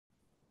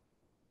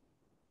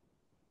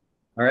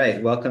All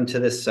right, welcome to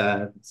this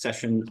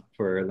session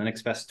for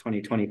Linux Fest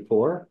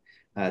 2024.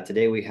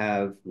 Today we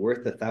have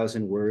Worth a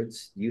Thousand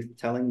Words, Youth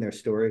Telling Their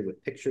Story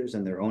with Pictures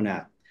and Their Own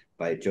App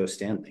by Joe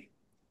Stanley.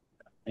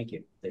 Thank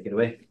you. Take it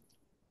away.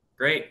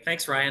 Great.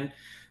 Thanks, Ryan.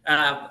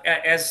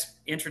 As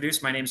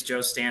introduced, my name is Joe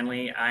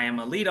Stanley. I am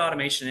a lead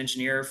automation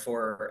engineer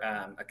for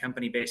a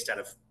company based out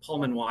of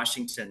Pullman,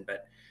 Washington.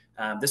 But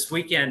this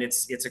weekend,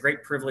 it's a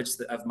great privilege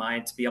of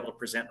mine to be able to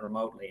present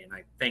remotely. And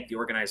I thank the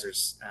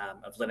organizers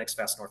of Linux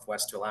Fest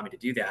Northwest to allow me to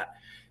do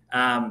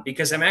that.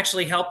 Because I'm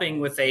actually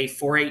helping with a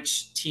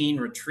 4-H teen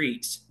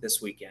retreat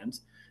this weekend.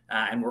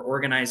 And we're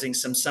organizing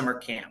some summer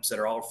camps that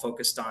are all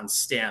focused on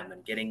STEM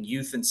and getting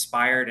youth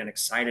inspired and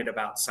excited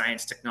about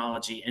science,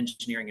 technology,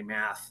 engineering, and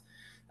math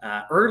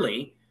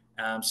early,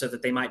 so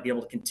that they might be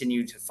able to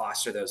continue to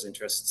foster those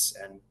interests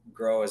and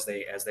grow as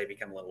they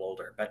become a little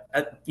older. But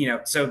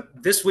so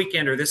this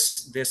weekend or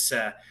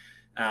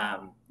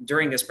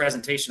during this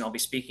presentation, I'll be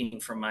speaking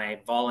from my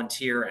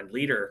volunteer and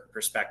leader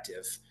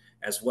perspective,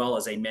 as well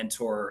as a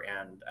mentor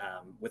and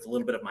with a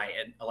little bit of my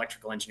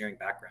electrical engineering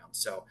background.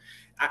 So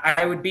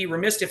I would be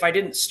remiss if I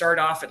didn't start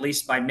off at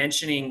least by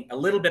mentioning a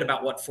little bit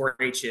about what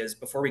 4-H is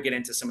before we get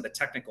into some of the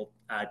technical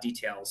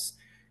details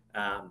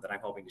that I'm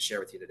hoping to share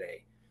with you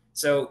today.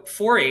 So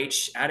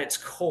 4-H at its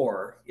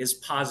core is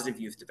positive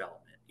youth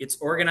development. It's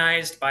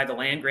organized by the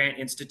land-grant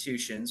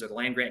institutions or the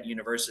land-grant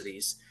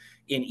universities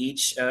in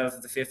each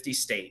of the 50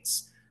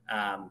 states.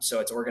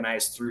 So it's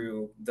organized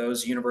through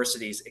those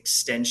universities'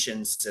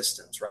 extension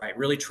systems, right?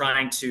 Really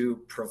trying to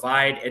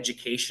provide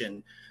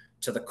education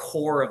to the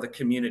core of the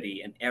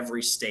community in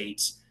every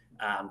state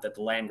that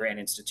the land-grant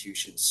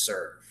institutions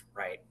serve,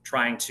 right?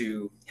 Trying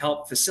to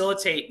help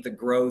facilitate the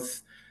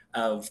growth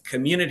of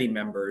community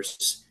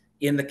members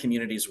in the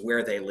communities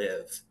where they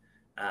live.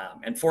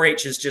 And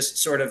 4-H is just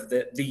sort of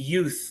the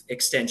youth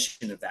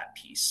extension of that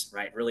piece,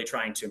 right? Really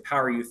trying to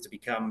empower youth to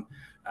become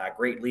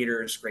great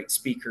leaders, great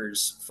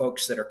speakers,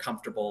 folks that are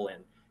comfortable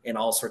in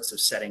all sorts of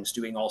settings,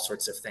 doing all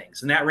sorts of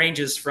things. And that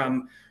ranges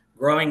from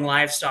growing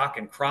livestock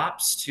and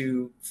crops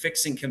to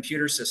fixing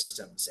computer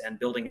systems and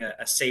building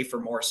a safer,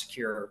 more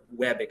secure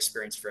web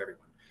experience for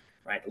everyone,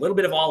 right? A little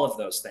bit of all of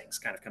those things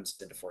kind of comes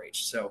into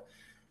 4-H. So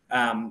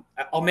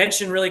I'll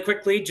mention really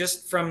quickly,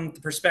 just from the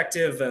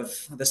perspective of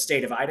the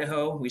state of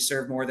Idaho, we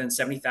serve more than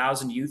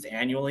 70,000 youth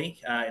annually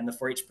in the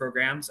 4-H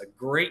programs. A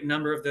great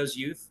number of those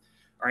youth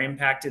are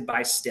impacted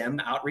by STEM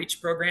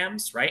outreach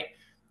programs, right?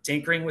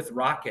 Tinkering with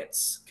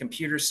rockets,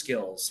 computer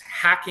skills,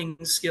 hacking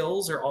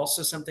skills are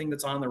also something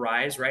that's on the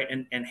rise, right?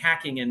 And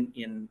hacking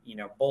in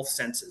both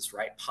senses,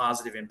 right?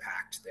 Positive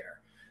impact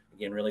there.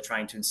 Again, really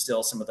trying to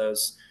instill some of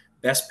those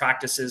best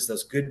practices,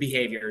 those good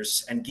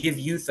behaviors, and give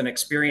youth an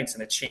experience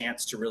and a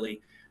chance to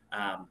really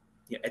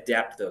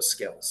adapt those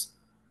skills.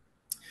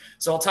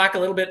 So I'll talk a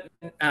little bit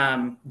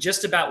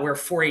just about where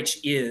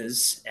 4-H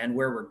is and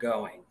where we're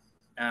going.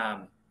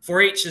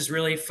 4-H is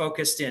really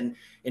focused in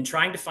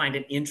trying to find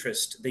an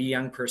interest the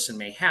young person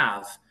may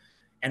have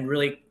and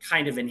really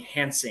kind of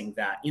enhancing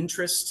that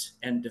interest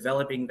and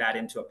developing that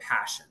into a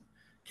passion,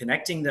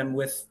 connecting them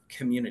with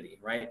community,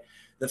 right?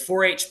 The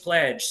 4-H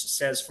pledge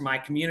says for my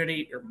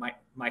community or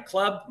my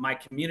club, my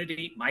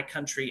community, my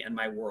country, and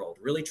my world,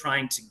 really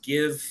trying to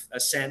give a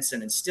sense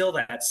and instill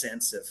that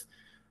sense of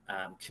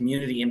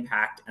community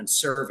impact and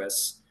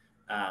service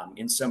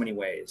in so many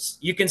ways.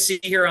 You can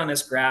see here on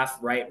this graph,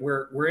 right,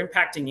 we're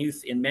impacting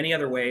youth in many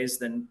other ways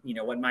than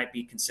what might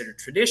be considered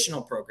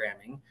traditional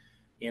programming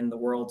in the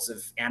worlds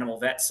of animal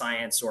vet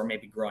science or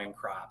maybe growing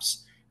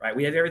crops, right?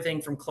 We have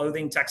everything from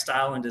clothing,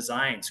 textile, and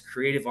designs,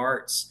 creative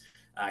arts,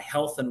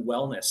 health and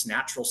wellness,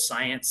 natural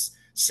science,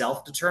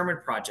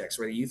 self-determined projects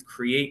where the youth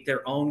create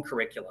their own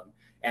curriculum,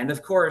 and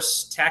of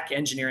course, tech,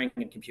 engineering,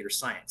 and computer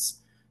science.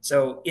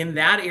 So in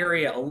that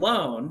area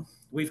alone,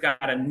 we've got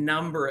a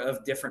number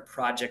of different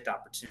project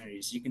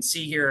opportunities. You can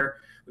see here,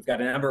 we've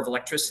got a number of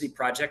electricity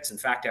projects. In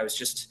fact, I was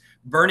just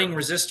burning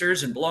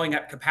resistors and blowing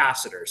up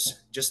capacitors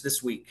just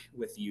this week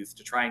with youth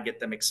to try and get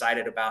them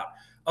excited about,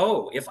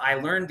 oh, if I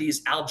learn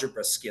these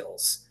algebra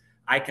skills,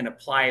 I can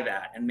apply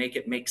that and make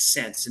it make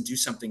sense and do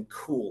something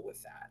cool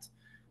with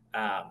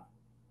that.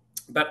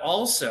 But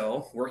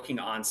also working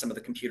on some of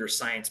the computer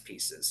science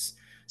pieces.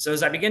 So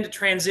as I begin to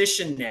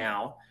transition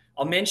now,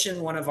 I'll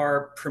mention one of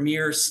our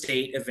premier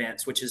state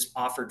events, which is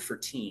offered for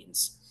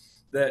teens.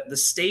 The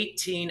State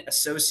Teen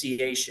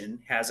Association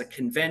has a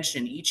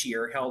convention each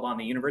year held on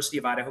the University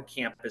of Idaho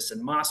campus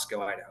in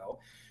Moscow, Idaho.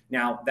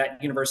 Now,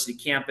 that university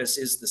campus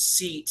is the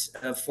seat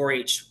of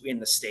 4-H in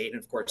the state,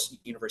 and of course,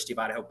 University of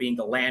Idaho being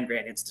the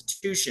land-grant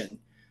institution,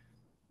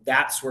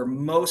 that's where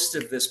most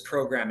of this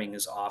programming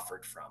is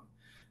offered from.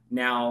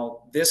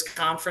 Now, this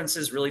conference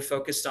is really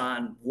focused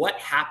on what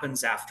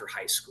happens after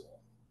high school,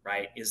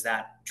 right? Is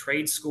that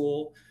trade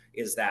school?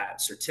 Is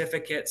that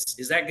certificates?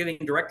 Is that getting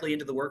directly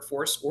into the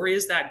workforce? Or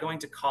is that going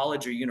to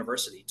college or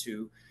university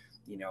to,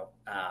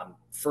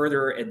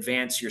 further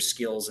advance your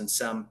skills in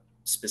some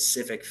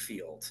specific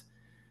field?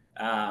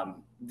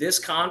 This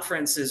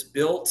conference is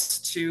built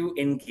to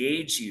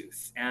engage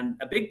youth. And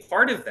a big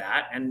part of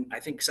that, and I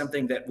think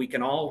something that we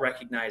can all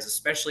recognize,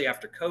 especially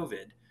after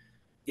COVID,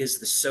 is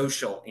the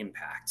social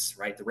impacts,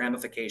 right? The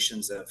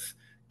ramifications of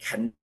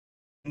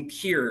connecting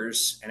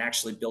peers and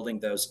actually building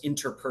those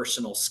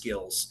interpersonal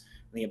skills,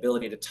 and the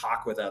ability to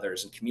talk with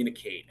others and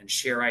communicate and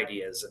share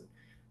ideas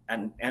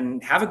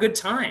and have a good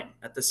time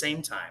at the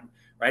same time,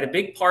 right? A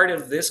big part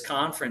of this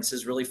conference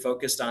is really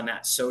focused on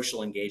that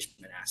social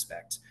engagement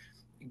aspect.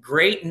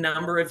 Great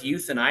number of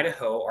youth in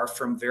Idaho are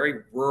from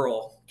very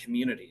rural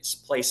communities,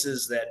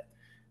 places that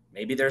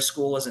maybe their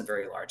school isn't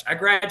very large. I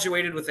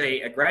graduated with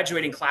a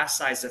graduating class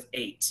size of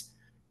 8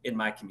 in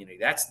my community.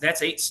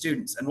 That's 8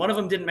 students, and one of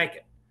them didn't make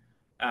it.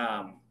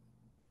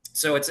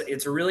 So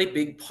it's a really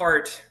big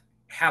part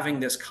having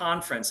this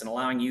conference and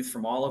allowing youth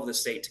from all over the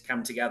state to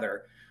come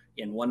together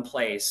in one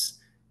place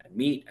and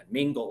meet and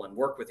mingle and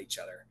work with each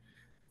other.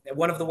 And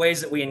one of the ways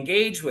that we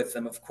engage with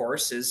them, of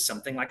course, is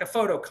something like a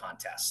photo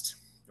contest,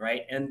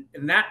 right? And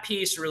that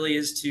piece really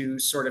is to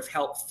sort of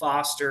help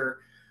foster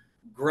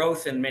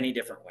growth in many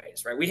different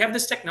ways, right? We have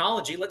this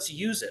technology, let's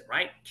use it,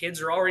 right?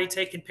 Kids are already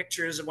taking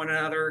pictures of one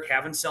another,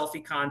 having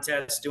selfie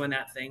contests, doing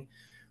that thing.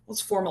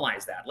 Let's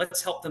formalize that.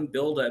 Let's help them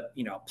build a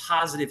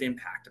positive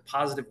impact, a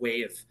positive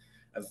way of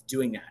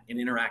doing that and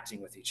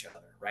interacting with each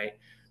other, right?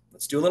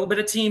 Let's do a little bit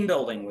of team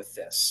building with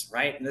this,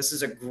 right? And this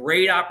is a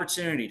great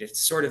opportunity to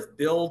sort of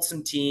build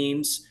some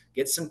teams,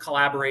 get some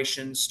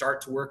collaboration,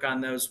 start to work on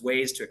those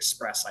ways to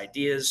express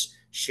ideas,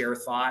 share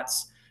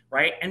thoughts,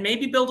 right? And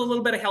maybe build a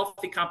little bit of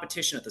healthy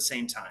competition at the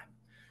same time.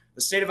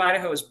 The state of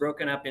Idaho is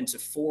broken up into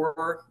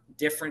 4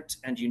 different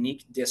and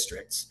unique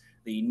districts: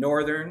 the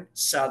northern,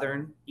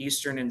 southern,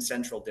 eastern, and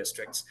central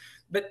districts.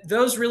 But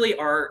those really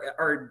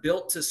are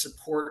built to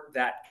support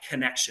that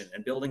connection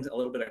and building a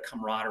little bit of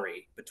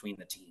camaraderie between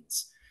the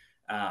teens,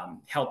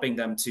 helping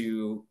them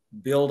to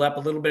build up a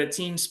little bit of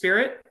team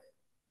spirit.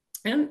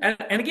 And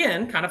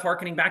again, kind of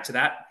hearkening back to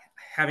that,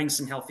 having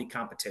some healthy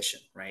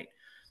competition, right?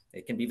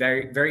 It can be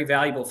very, very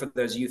valuable for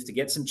those youth to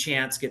get some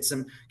chance, get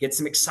some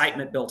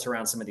excitement built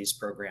around some of these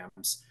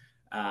programs.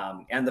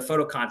 And the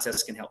photo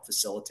contest can help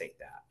facilitate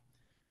that.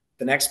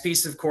 The next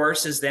piece, of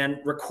course, is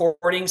then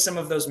recording some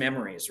of those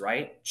memories,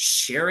 right?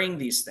 Sharing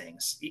these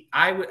things.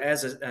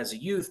 As a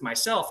youth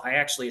myself, I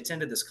actually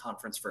attended this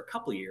conference for a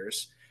couple of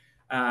years.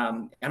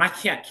 And I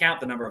can't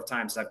count the number of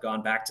times I've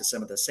gone back to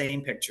some of the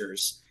same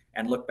pictures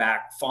and look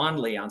back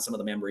fondly on some of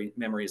the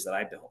memories that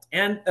I built.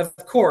 And of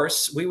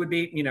course, we would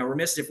be,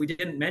 remiss if we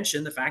didn't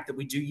mention the fact that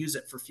we do use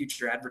it for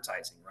future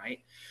advertising,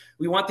 right?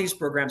 We want these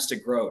programs to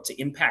grow, to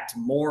impact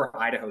more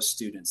Idaho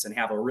students and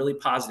have a really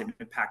positive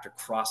impact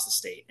across the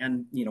state.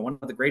 And, one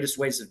of the greatest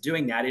ways of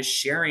doing that is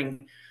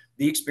sharing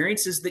the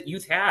experiences that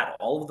youth had,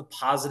 all of the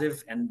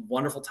positive and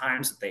wonderful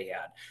times that they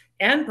had,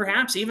 and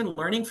perhaps even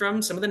learning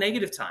from some of the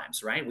negative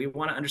times, right? We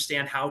want to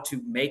understand how to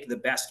make the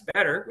best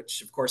better,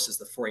 which of course is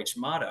the 4-H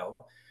motto.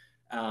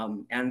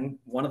 And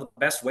one of the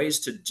best ways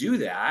to do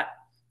that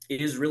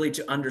is really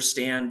to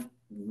understand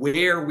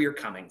where we're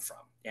coming from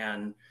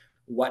and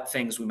what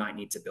things we might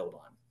need to build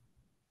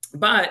on.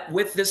 But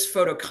with this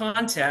photo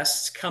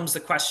contest comes the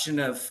question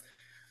of,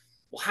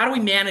 well, how do we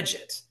manage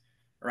it,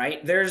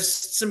 right? There's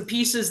some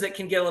pieces that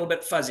can get a little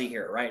bit fuzzy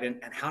here, right? And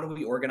how do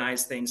we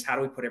organize things? How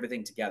do we put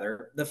everything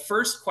together? The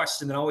first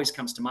question that always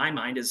comes to my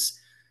mind is,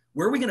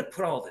 where are we going to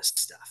put all this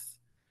stuff,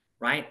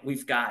 right?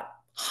 We've got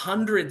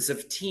hundreds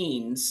of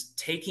teens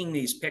taking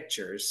these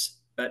pictures,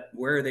 but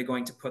where are they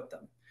going to put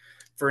them?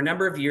 For a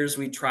number of years,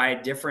 we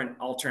tried different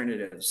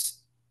alternatives.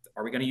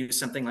 Are we going to use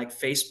something like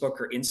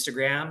Facebook or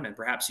Instagram and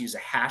perhaps use a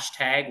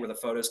hashtag where the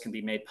photos can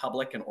be made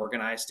public and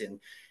organized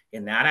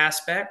in that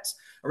aspect?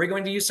 Are we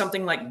going to use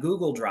something like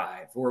Google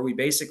Drive, where we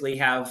basically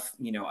have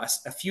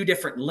a few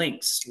different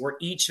links where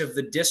each of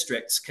the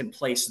districts can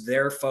place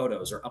their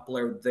photos or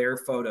upload their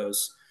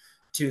photos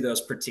to those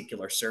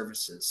particular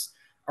services?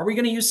 Are we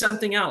going to use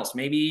something else?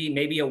 Maybe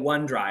a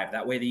OneDrive,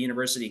 that way the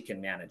university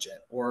can manage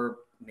it, or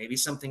maybe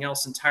something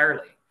else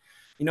entirely.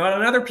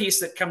 Another piece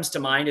that comes to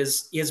mind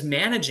is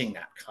managing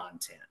that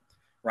content,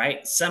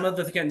 right? Some of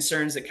the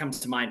concerns that comes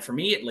to mind for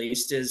me, at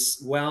least,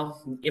 is,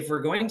 well, if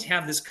we're going to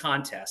have this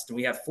contest and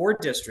we have 4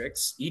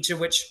 districts, each of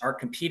which are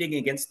competing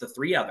against the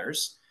 3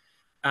 others,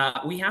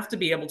 we have to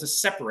be able to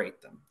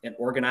separate them and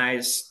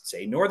organize,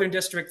 say, Northern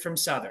District from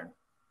Southern.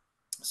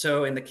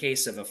 So in the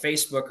case of a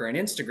Facebook or an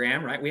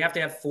Instagram, right, we have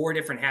to have 4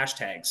 different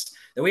hashtags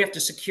that we have to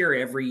secure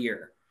every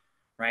year,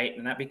 right?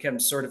 And that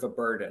becomes sort of a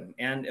burden.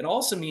 And it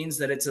also means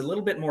that it's a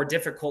little bit more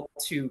difficult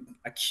to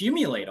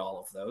accumulate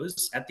all of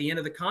those at the end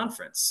of the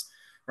conference,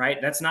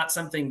 right? That's not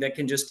something that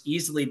can just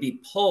easily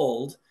be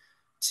pulled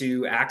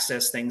to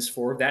access things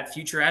for that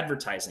future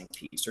advertising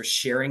piece or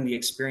sharing the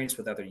experience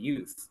with other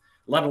youth,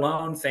 let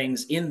alone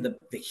things in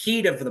the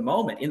heat of the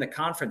moment in the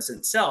conference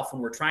itself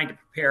when we're trying to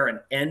prepare an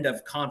end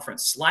of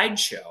conference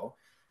slideshow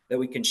that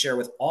we can share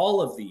with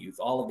all of the youth,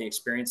 all of the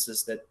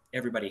experiences that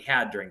everybody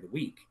had during the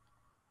week.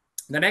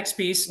 The next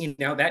piece,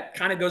 that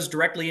kind of goes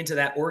directly into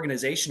that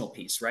organizational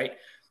piece, right?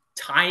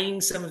 Tying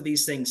some of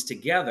these things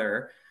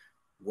together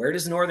Where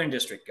does Northern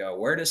District go?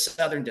 Where does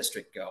Southern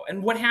District go?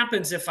 And what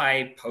happens if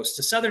I post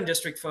a Southern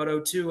District photo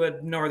to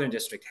a Northern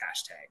District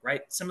hashtag,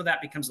 right? Some of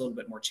that becomes a little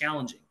bit more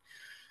challenging.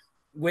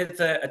 With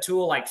a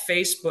tool like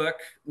Facebook,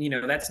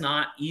 that's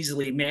not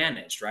easily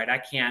managed, right? I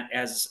can't,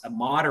 as a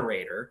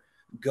moderator,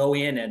 go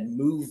in and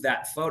move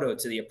that photo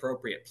to the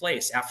appropriate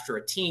place after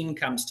a teen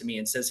comes to me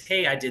and says,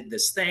 hey, I did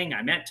this thing,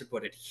 I meant to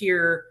put it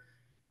here,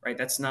 right?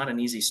 That's not an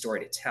easy story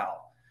to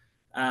tell.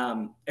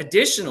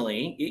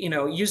 Additionally,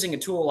 using a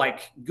tool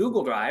like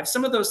Google Drive,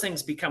 some of those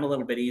things become a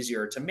little bit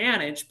easier to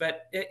manage,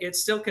 but it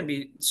still can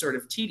be sort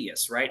of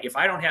tedious, right? If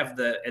I don't have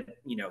the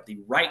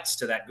rights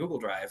to that Google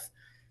Drive,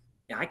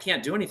 I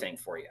can't do anything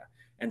for you.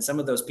 And some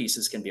of those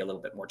pieces can be a little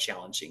bit more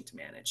challenging to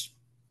manage.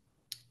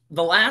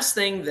 The last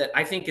thing that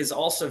I think is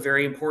also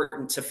very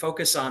important to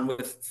focus on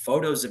with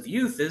photos of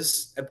youth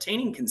is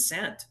obtaining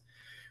consent,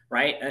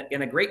 right?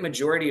 In a great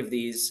majority of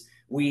these,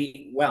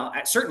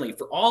 certainly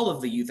for all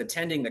of the youth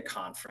attending the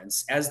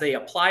conference, as they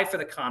apply for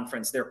the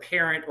conference, their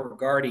parent or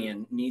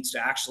guardian needs to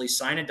actually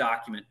sign a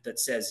document that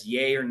says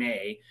yay or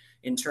nay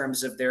in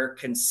terms of their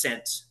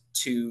consent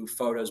to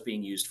photos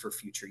being used for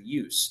future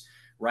use,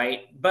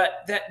 right?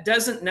 But that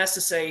doesn't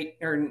necessitate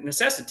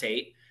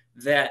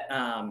that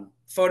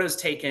photos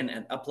taken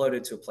and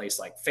uploaded to a place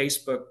like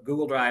Facebook,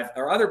 Google Drive,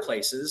 or other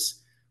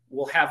places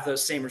will have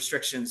those same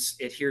restrictions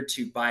adhered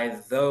to by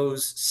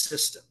those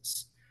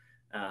systems.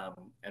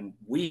 And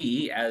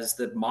we, as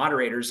the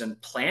moderators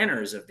and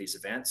planners of these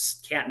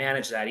events, can't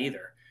manage that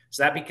either.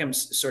 So that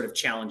becomes sort of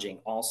challenging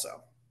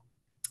also.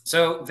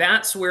 So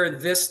that's where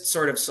this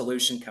sort of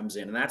solution comes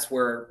in. And that's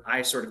where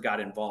I sort of got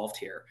involved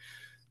here.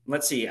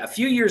 Let's see, a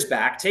few years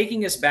back,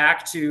 taking us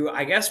back to,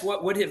 I guess,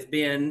 what would have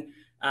been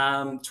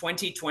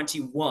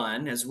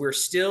 2021, as we're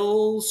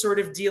still sort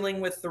of dealing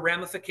with the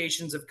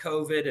ramifications of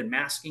COVID and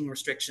masking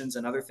restrictions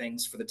and other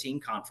things for the teen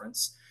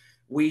conference.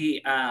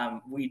 We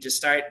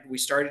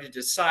started to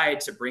decide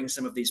to bring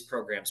some of these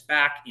programs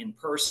back in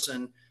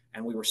person,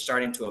 and we were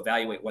starting to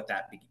evaluate what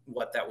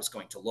that was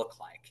going to look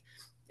like.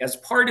 As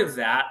part of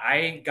that,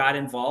 I got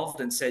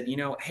involved and said,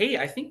 hey,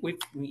 I think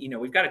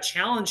we've got a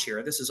challenge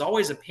here. This is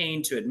always a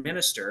pain to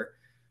administer,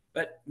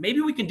 but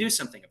maybe we can do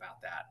something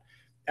about that.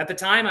 At the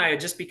time, I had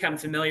just become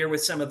familiar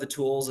with some of the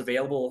tools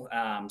available,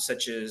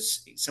 such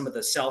as some of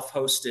the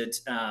self-hosted,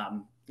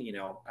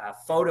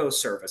 photo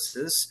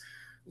services,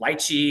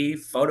 Lychee,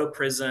 Photo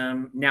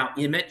Prism, now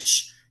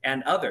Image,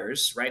 and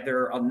others, right? There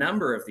are a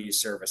number of these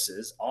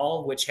services,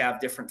 all which have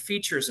different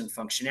features and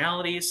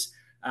functionalities.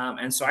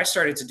 And so I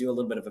started to do a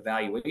little bit of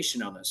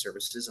evaluation on those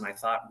services. And I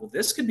thought, well,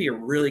 this could be a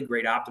really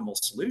great optimal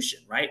solution,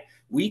 right?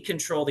 We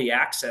control the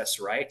access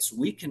rights.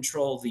 We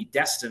control the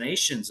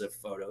destinations of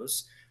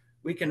photos.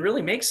 We can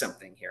really make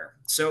something here.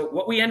 So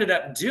what we ended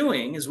up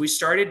doing is we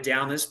started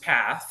down this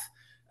path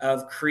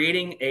of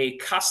creating a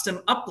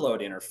custom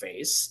upload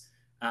interface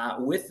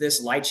with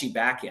this Lychee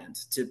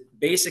backend to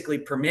basically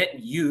permit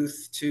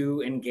youth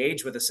to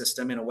engage with the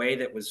system in a way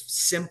that was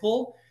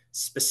simple,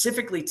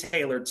 specifically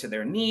tailored to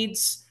their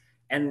needs,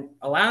 and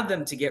allowed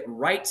them to get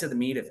right to the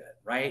meat of it,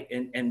 right?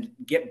 And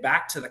get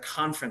back to the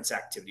conference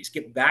activities,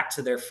 get back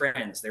to their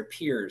friends, their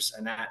peers,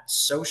 and that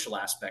social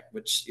aspect,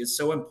 which is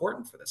so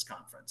important for this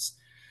conference.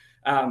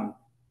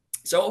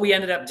 So what we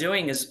ended up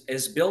doing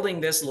is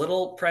building this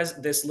little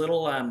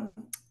upload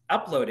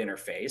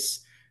interface.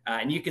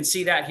 And you can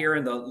see that here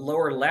in the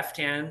lower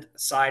left-hand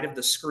side of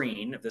the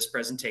screen of this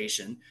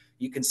presentation.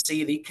 You can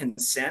see the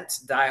consent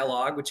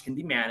dialog, which can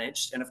be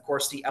managed, and of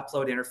course the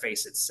upload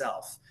interface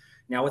itself.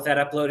 Now with that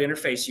upload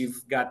interface,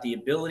 you've got the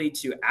ability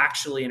to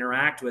actually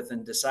interact with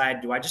and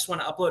decide, do I just want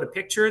to upload a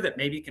picture that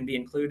maybe can be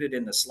included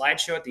in the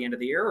slideshow at the end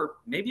of the year, or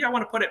maybe I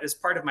want to put it as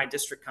part of my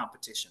district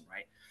competition,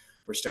 right?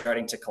 We're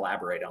starting to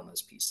collaborate on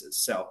those pieces.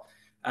 So,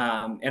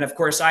 and of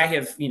course, I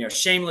have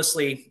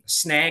shamelessly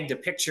snagged a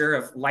picture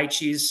of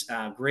Lychee's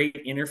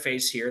great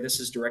interface here. This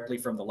is directly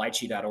from the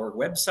lychee.org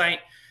website,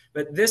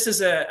 but this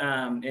is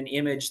an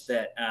image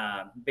that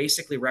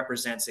basically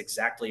represents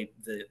exactly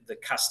the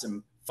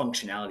custom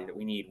functionality that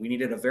we need. We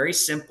needed a very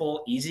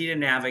simple, easy to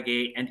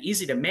navigate, and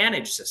easy to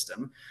manage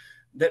system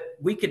that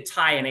we could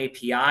tie an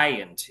API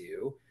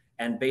into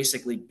and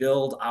basically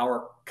build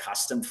our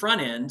custom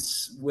front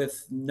ends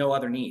with no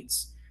other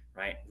needs,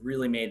 right?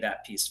 Really made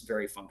that piece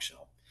very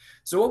functional.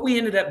 So what we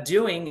ended up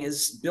doing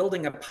is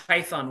building a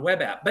Python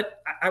web app.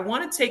 But I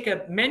want to take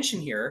a mention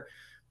here.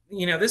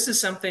 This is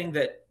something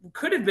that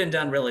could have been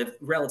done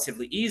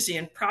relatively easy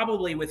and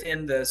probably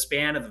within the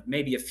span of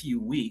maybe a few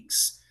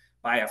weeks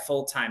by a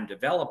full-time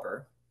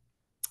developer.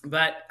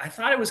 But I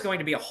thought it was going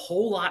to be a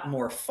whole lot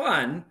more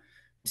fun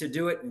to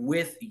do it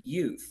with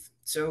youth.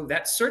 So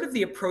that's sort of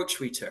the approach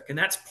we took. And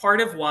that's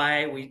part of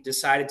why we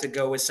decided to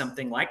go with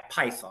something like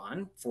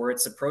Python for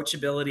its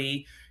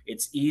approachability,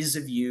 its ease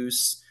of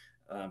use,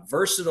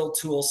 versatile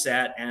tool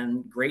set,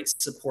 and great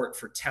support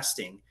for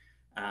testing,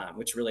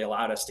 which really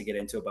allowed us to get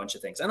into a bunch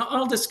of things. And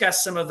I'll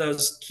discuss some of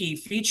those key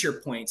feature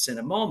points in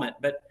a moment.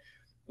 But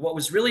what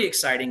was really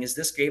exciting is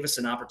this gave us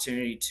an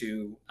opportunity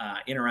to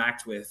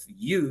interact with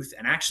youth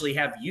and actually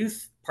have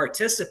youth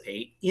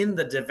participate in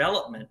the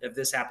development of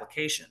this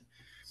application.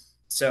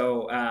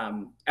 So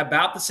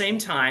about the same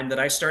time that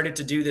I started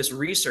to do this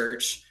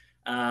research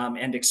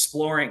and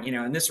exploring,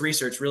 and this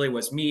research really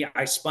was me.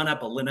 I spun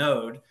up a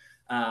Linode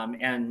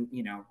and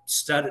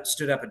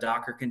stood up a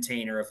Docker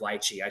container of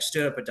Lychee. I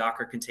stood up a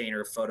Docker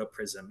container of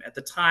PhotoPrism. At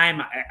the time,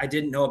 I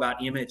didn't know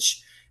about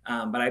image,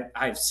 but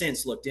I've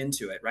since looked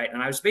into it, right? And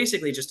I was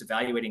basically just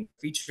evaluating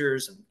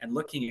features and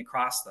looking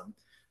across them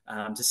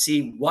to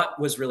see what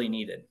was really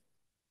needed,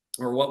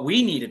 or what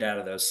we needed out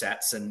of those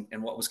sets, and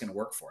what was going to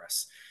work for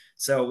us.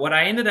 So what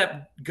I ended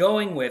up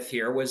going with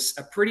here was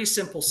a pretty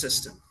simple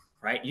system,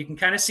 right? You can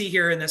kind of see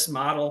here in this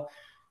model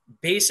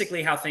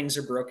basically how things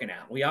are broken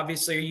out. We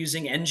obviously are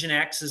using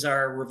Nginx as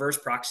our reverse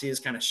proxy, as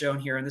kind of shown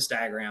here in this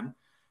diagram.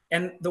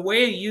 And the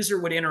way a user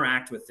would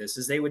interact with this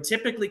is they would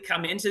typically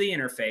come into the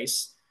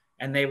interface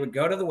and they would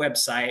go to the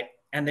website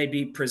and they'd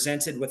be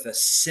presented with a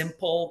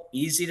simple,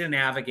 easy to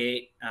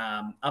navigate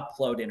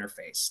upload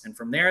interface. And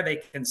from there, they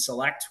can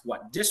select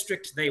what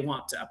district they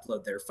want to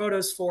upload their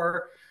photos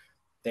for.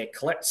 They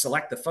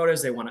select the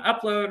photos they want to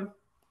upload,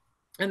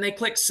 and they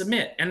click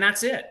submit, and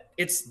that's it.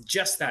 It's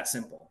just that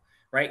simple,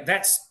 right?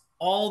 That's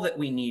all that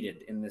we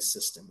needed in this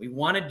system. We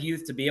wanted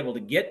youth to be able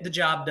to get the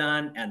job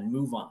done and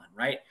move on,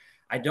 right?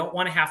 I don't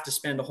want to have to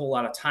spend a whole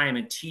lot of time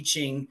in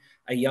teaching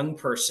a young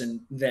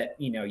person that,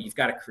 you've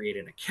got to create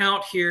an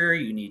account here.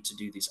 You need to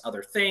do these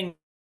other things.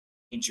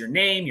 You need your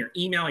name, your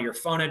email, your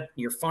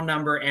phone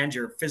number, and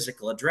your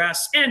physical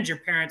address, and your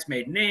parents'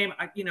 maiden name.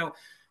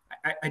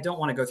 I don't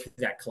want to go through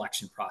that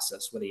collection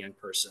process with a young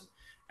person.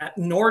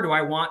 Nor do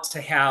I want to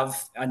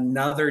have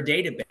another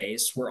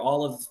database where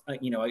all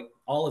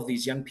of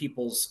these young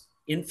people's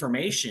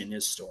information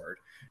is stored,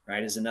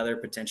 right? As another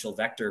potential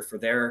vector for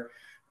their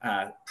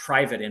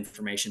private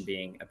information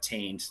being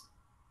obtained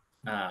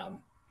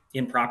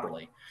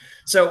improperly.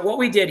 So what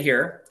we did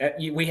here,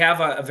 we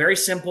have a very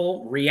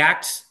simple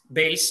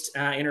React-based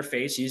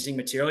interface using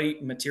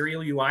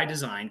Material UI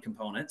design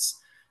components.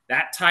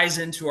 That ties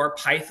into our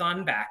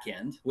Python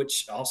backend,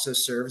 which also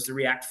serves the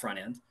React front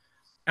end.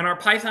 And our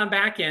Python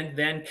backend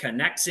then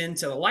connects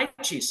into the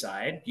Lychee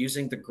side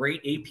using the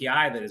great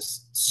API that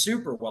is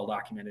super well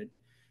documented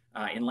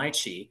in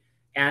Lychee.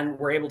 And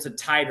we're able to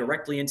tie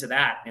directly into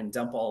that and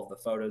dump all of the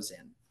photos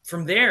in.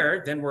 From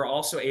there, then we're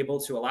also able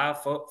to allow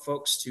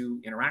folks to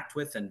interact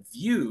with and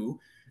view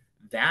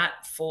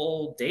that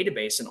full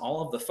database and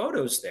all of the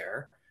photos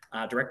there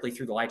directly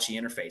through the Lychee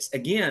interface.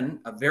 Again,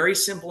 a very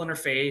simple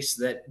interface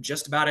that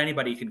just about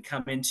anybody can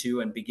come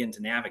into and begin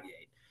to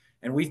navigate.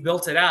 And we've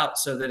built it out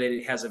so that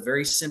it has a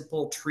very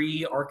simple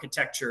tree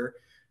architecture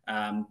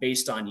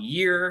based on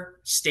year,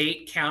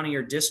 state, county,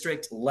 or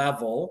district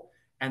level.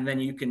 And then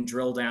you can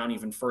drill down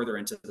even further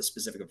into the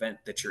specific event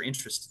that you're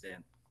interested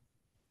in.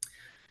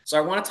 So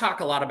I want to talk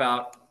a lot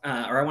about,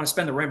 or I want to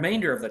spend the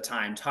remainder of the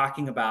time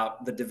talking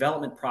about the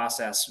development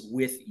process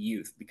with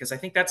youth, because I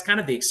think that's kind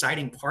of the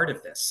exciting part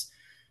of this.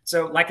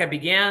 So like I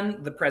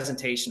began the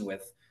presentation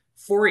with,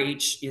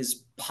 4-H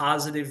is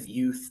positive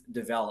youth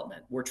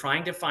development. We're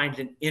trying to find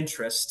an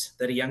interest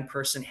that a young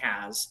person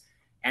has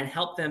and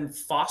help them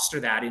foster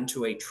that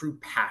into a true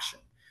passion,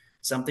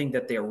 something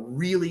that they're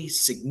really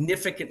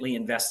significantly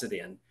invested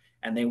in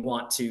and they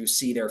want to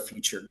see their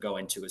future go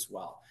into as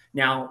well.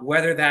 Now,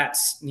 whether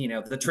that's,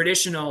 the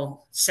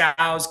traditional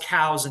sows,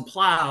 cows, and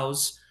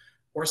plows,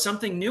 or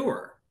something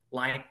newer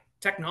like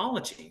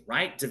technology,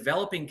 right?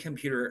 Developing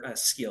computer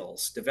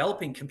skills,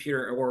 developing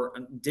computer or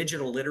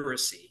digital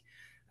literacy,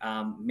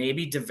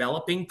 maybe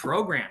developing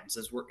programs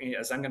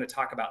as I'm going to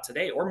talk about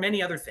today, or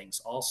many other things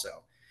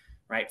also,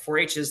 right?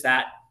 4-H is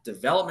that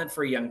development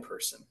for a young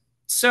person.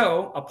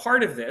 So a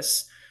part of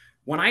this,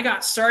 when I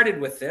got started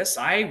with this,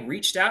 I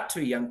reached out to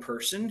a young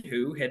person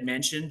who had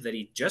mentioned that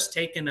he'd just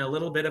taken a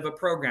little bit of a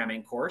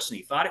programming course and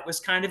he thought it was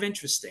kind of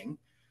interesting.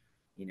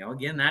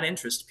 Again, that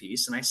interest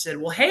piece. And I said,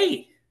 well,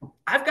 hey,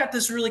 I've got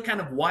this really kind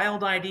of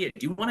wild idea.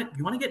 Do you want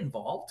to get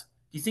involved?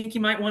 Do you think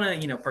you might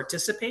want to,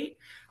 participate?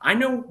 I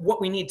know what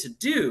we need to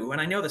do,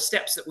 and I know the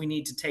steps that we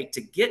need to take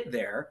to get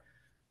there,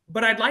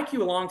 but I'd like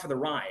you along for the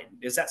ride.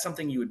 Is that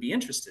something you would be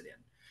interested in?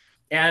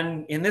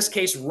 And in this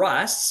case,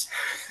 Russ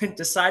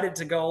decided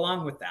to go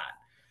along with that.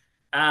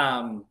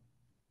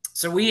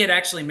 So we had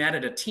actually met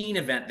at a teen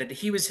event that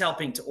he was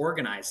helping to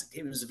organize.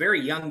 He was a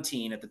very young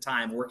teen at the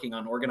time working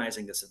on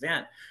organizing this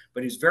event,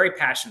 but he was very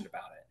passionate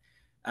about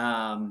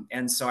it.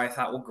 And so I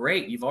thought, well,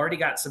 great. You've already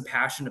got some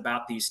passion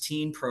about these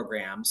teen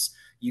programs.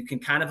 You can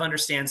kind of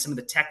understand some of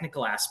the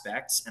technical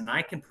aspects, and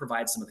I can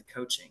provide some of the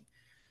coaching.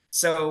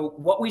 So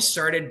what we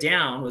started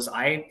down was,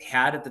 I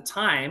had at the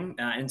time,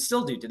 and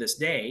still do to this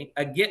day,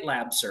 a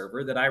GitLab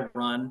server that I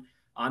run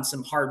on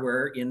some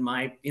hardware in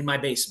my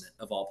basement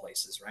of all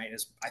places, right?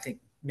 As I think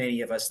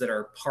many of us that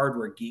are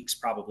hardware geeks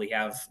probably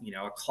have,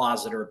 a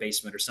closet or a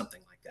basement or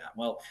something like that.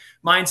 Well,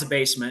 mine's a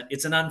basement.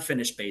 It's an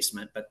unfinished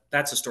basement, but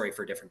that's a story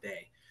for a different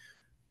day.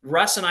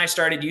 Russ and I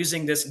started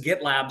using this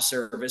GitLab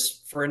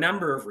service for a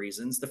number of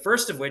reasons. The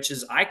first of which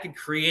is I could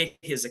create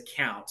his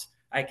account.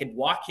 I could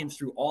walk him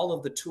through all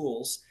of the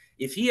tools.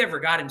 If he ever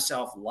got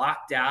himself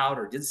locked out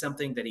or did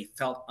something that he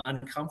felt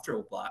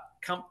uncomfortable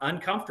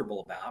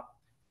about,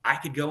 I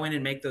could go in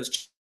and make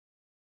those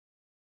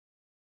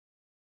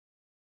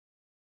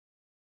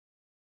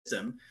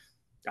systems.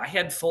 I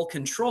had full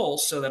control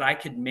so that I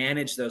could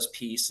manage those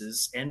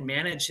pieces and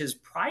manage his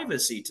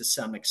privacy to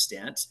some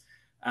extent,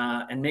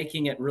 and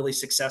making it really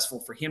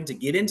successful for him to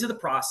get into the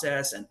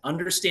process and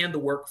understand the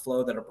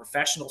workflow that a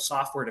professional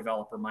software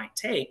developer might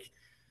take,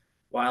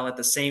 while at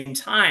the same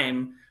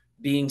time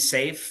being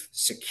safe,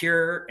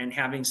 secure, and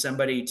having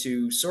somebody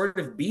to sort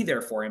of be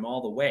there for him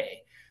all the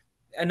way.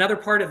 Another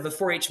part of the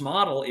 4-H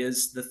model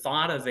is the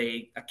thought of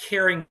a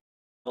caring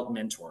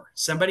mentor,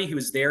 somebody who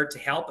is there to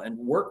help and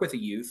work with a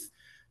youth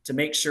to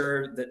make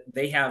sure that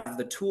they have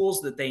the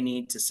tools that they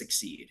need to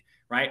succeed,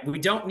 right? We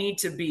don't need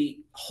to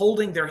be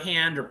holding their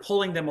hand or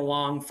pulling them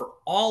along for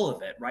all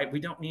of it, right?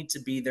 We don't need to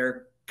be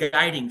their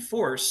guiding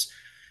force,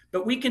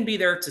 but we can be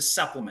there to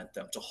supplement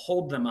them, to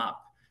hold them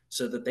up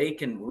so that they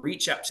can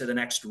reach up to the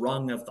next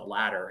rung of the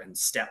ladder and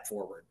step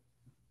forward.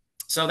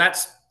 So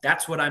that's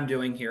what I'm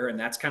doing here, and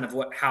that's kind of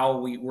how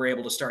we were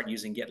able to start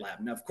using GitLab.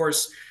 Now, of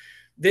course,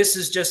 this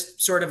is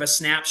just sort of a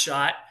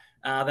snapshot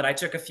that I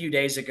took a few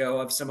days ago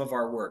of some of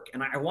our work.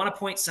 And I want to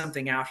point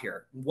something out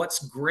here.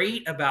 What's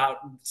great about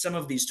some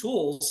of these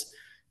tools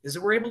is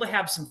that we're able to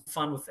have some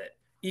fun with it.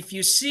 If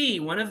you see,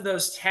 one of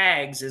those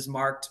tags is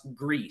marked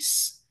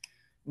Greece.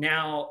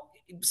 Now,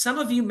 some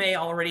of you may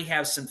already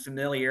have some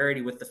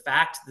familiarity with the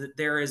fact that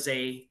there is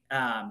a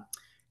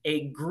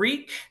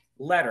Greek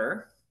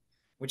letter,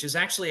 which is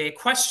actually a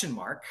question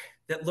mark,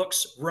 that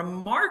looks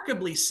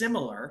remarkably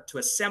similar to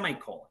a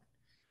semicolon.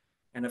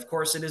 And of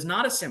course, it is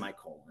not a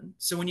semicolon.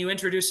 So when you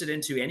introduce it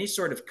into any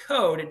sort of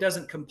code, it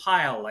doesn't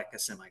compile like a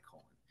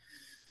semicolon.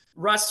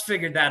 Russ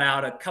figured that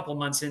out a couple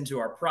months into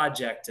our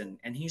project, and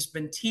he's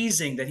been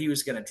teasing that he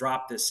was going to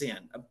drop this in.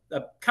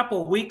 A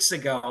couple weeks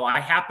ago, I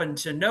happened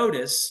to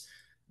notice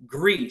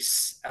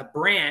Greece, a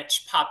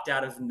branch popped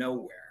out of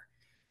nowhere.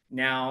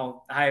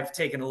 Now, I've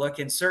taken a look,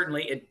 and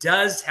certainly it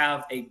does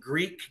have a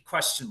Greek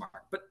question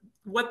mark. But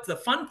what the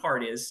fun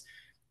part is,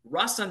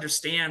 Russ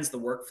understands the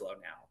workflow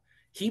now.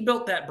 He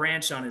built that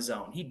branch on his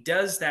own. He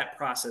does that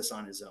process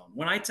on his own.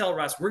 When I tell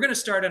Russ, we're going to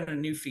start on a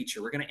new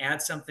feature, we're going to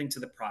add something to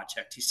the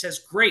project, he says,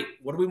 great,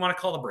 what do we want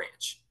to call the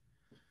branch?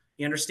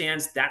 He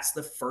understands that's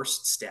the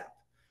first step,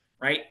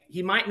 right?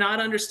 He might not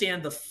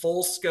understand the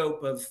full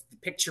scope of the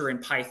picture in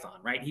Python,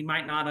 right? He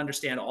might not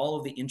understand all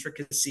of the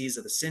intricacies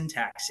of the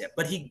syntax yet,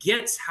 but he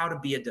gets how to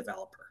be a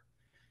developer.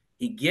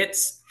 He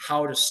gets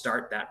how to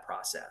start that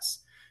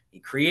process. He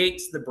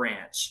creates the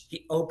branch.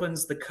 He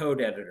opens the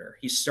code editor.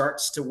 He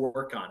starts to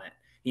work on it.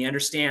 He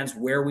understands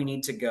where we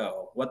need to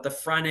go, what the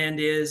front end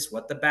is,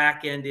 what the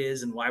back end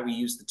is, and why we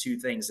use the two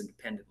things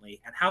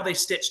independently, and how they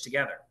stitch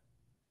together.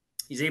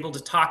 He's able to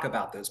talk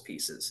about those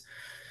pieces,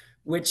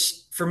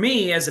 which for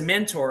me as a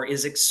mentor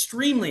is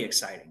extremely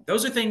exciting.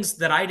 Those are things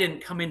that I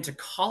didn't come into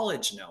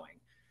college knowing.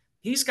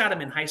 He's got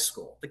them in high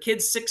school. The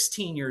kid's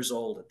 16 years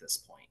old at this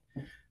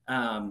point.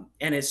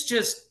 And it's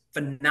just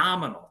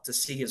phenomenal to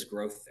see his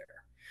growth there.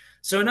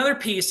 So another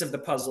piece of the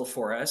puzzle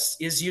for us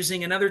is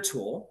using another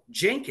tool,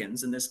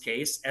 Jenkins in this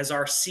case, as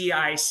our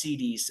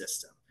CI/CD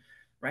system,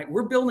 right?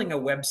 We're building a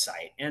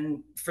website.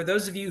 And for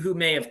those of you who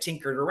may have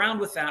tinkered around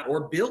with that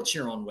or built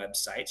your own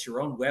websites, your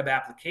own web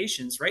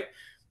applications, right?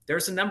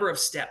 There's a number of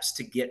steps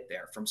to get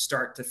there from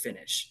start to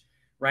finish,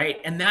 right?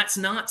 And that's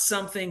not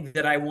something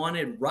that I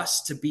wanted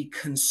Russ to be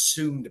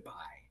consumed by.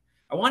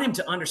 I want him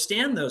to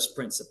understand those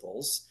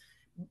principles,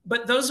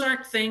 but those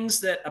aren't things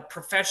that a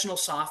professional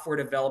software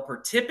developer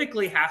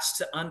typically has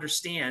to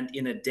understand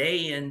in a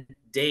day in,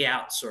 day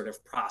out sort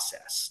of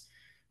process,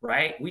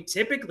 right? We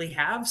typically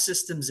have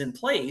systems in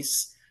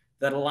place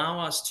that allow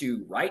us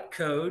to write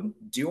code,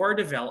 do our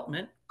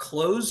development,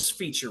 close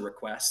feature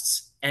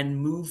requests, and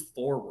move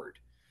forward.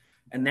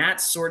 And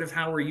that's sort of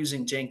how we're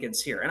using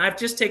Jenkins here. And I've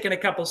just taken a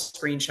couple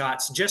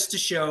screenshots just to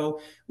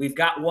show we've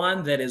got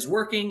one that is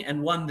working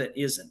and one that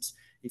isn't.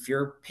 If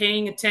you're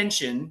paying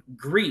attention,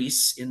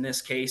 Greece, in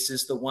this case,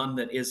 is the one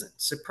that isn't.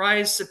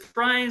 Surprise,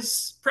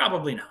 surprise,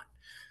 probably not.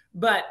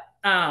 But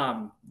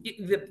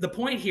the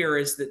point here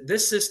is that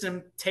this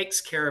system takes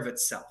care of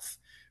itself,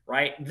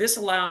 right? This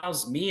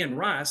allows me and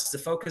Russ to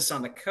focus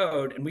on the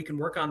code, and we can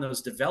work on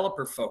those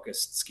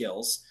developer-focused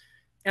skills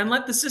and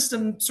let the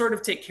system sort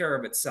of take care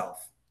of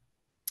itself.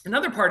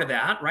 Another part of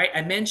that, right,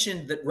 I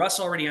mentioned that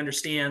Russ already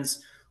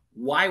understands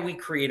why we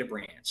create a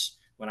branch.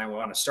 When I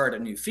want to start a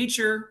new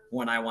feature,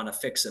 when I want to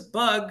fix a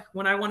bug,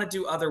 when I want to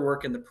do other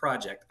work in the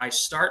project, I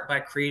start by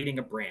creating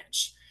a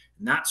branch.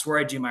 And that's where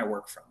I do my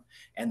work from.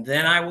 And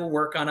then I will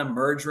work on a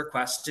merge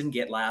request in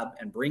GitLab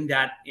and bring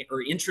that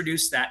or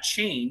introduce that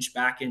change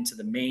back into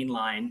the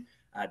mainline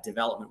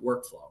development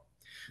workflow.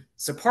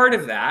 So part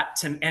of that,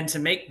 to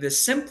make this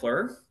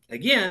simpler,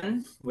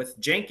 again, with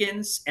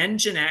Jenkins,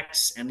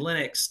 Nginx, and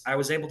Linux, I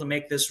was able to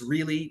make this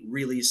really,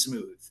 really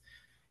smooth.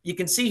 You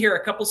can see here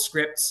a couple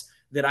scripts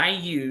that I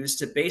use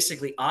to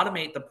basically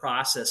automate the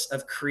process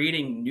of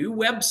creating new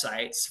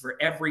websites for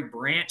every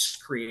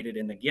branch created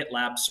in the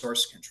GitLab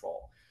source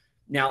control.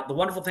 Now, the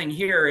wonderful thing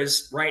here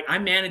is, right,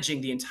 I'm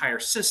managing the entire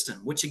system,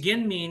 which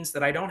again means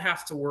that I don't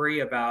have to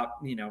worry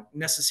about,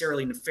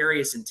 necessarily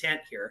nefarious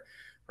intent here,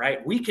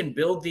 right? We can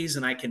build these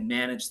and I can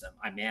manage them.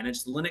 I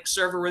manage the Linux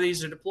server where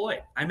these are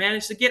deployed. I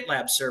manage the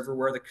GitLab server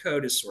where the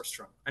code is sourced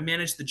from. I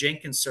manage the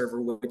Jenkins server,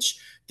 which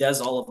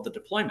does all of the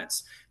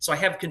deployments. So I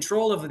have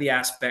control over the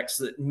aspects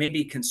that may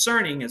be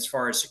concerning as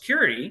far as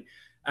security,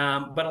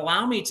 but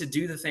allow me to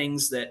do the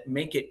things that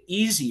make it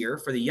easier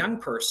for the young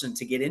person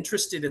to get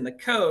interested in the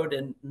code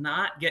and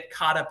not get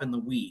caught up in the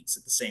weeds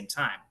at the same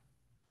time.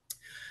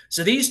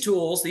 So these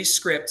tools, these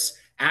scripts,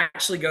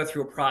 actually go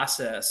through a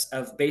process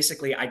of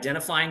basically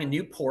identifying a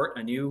new port,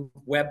 a new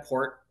web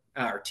port,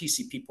 or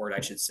TCP port,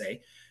 I should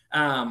say,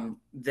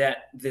 that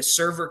the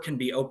server can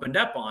be opened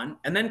up on,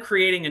 and then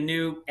creating a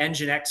new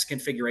Nginx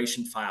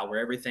configuration file where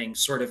everything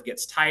sort of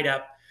gets tied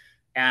up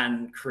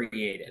and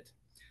created.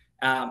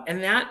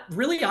 And that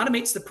really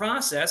automates the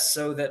process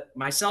so that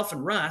myself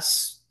and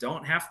Russ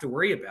don't have to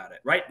worry about it,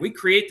 right? We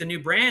create the new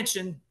branch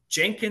and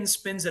Jenkins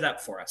spins it up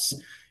for us.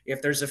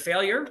 If there's a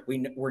failure,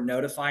 we're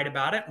notified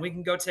about it. And we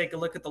can go take a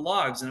look at the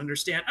logs and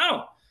understand,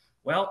 oh,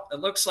 well, it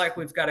looks like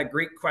we've got a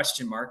Greek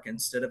question mark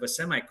instead of a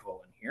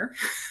semicolon here.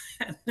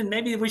 And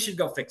maybe we should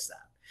go fix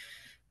that,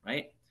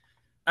 right?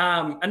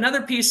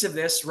 Another piece of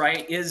this,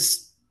 right,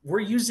 is we're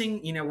using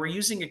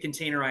a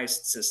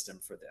containerized system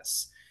for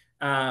this.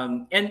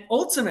 And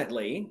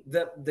ultimately,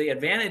 the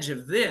advantage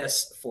of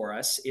this for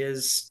us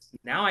is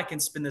now I can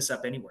spin this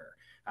up anywhere.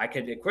 I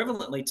could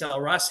equivalently tell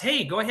Russ,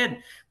 hey, go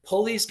ahead,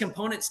 pull these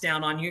components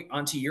down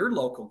onto your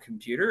local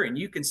computer, and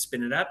you can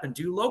spin it up and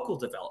do local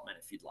development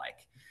if you'd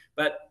like.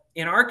 But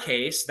in our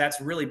case,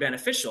 that's really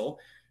beneficial,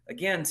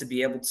 again, to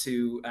be able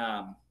to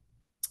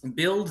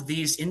build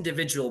these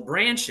individual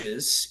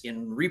branches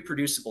in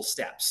reproducible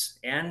steps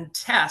and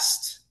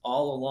test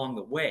all along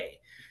the way,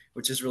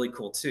 which is really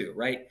cool too,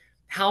 right?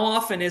 How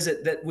often is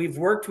it that we've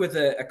worked with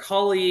a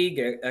colleague,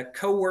 a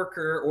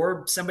coworker,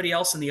 or somebody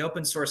else in the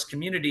open source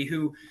community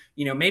who,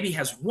 maybe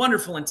has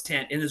wonderful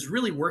intent and is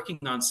really working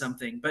on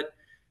something, but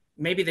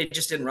maybe they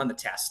just didn't run the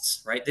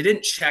tests, right? They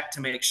didn't check to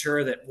make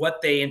sure that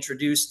what they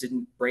introduced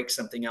didn't break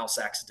something else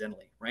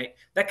accidentally, right?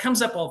 That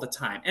comes up all the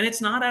time. And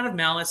it's not out of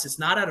malice, it's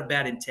not out of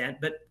bad intent,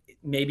 but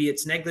maybe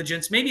it's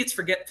negligence, maybe it's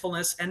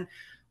forgetfulness, and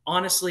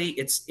honestly,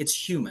 it's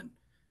human.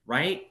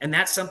 Right? And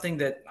that's something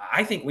that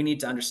I think we need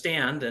to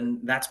understand. And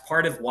that's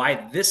part of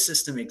why this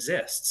system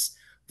exists.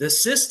 The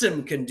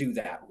system can do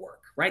that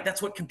work, right?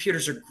 That's what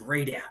computers are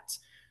great at.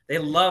 They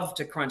love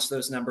to crunch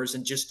those numbers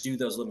and just do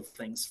those little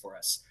things for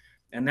us.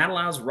 And that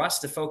allows Russ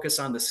to focus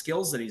on the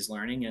skills that he's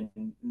learning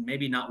and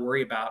maybe not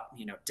worry about,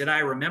 did I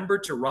remember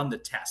to run the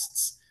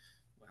tests?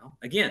 Well,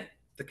 again,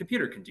 the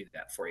computer can do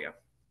that for you.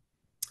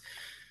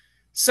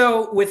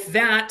 So with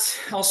that,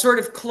 I'll sort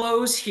of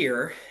close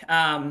here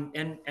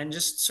and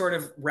just sort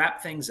of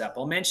wrap things up.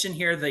 I'll mention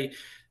here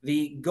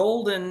the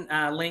golden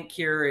link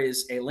here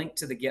is a link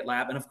to the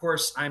GitLab, and of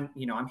course I'm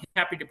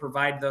happy to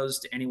provide those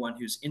to anyone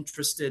who's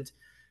interested.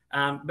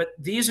 But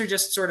these are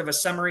just sort of a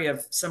summary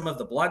of some of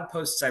the blog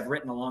posts I've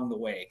written along the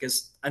way,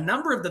 because a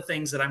number of the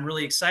things that I'm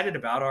really excited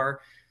about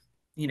are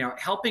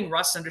helping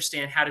Russ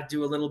understand how to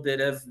do a little bit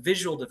of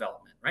visual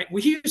development. Right?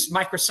 We use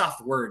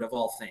Microsoft Word of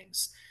all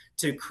things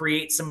to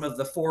create some of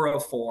the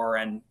 404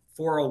 and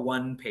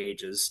 401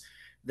 pages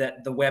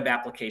that the web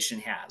application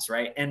has,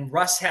 right? And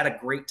Russ had a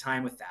great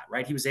time with that,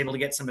 right? He was able to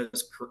get some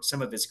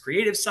of his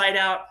creative side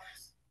out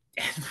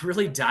and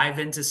really dive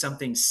into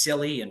something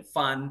silly and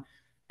fun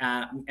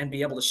and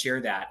be able to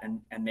share that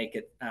and make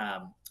it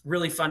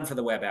really fun for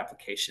the web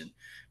application.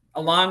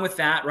 Along with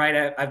that,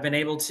 right, I've been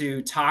able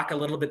to talk a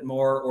little bit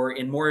more or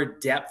in more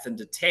depth and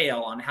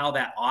detail on how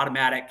that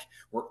automatic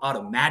or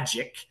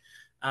automagic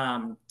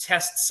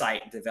test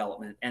site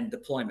development and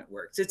deployment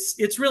works.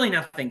 It's really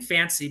nothing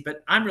fancy,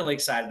 but I'm really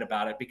excited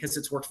about it because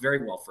it's worked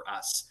very well for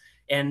us.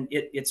 And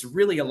it's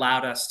really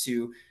allowed us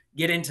to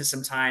get into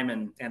some time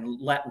and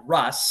let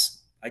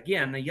Russ,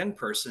 again, a young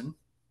person,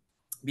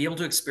 be able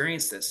to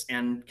experience this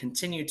and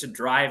continue to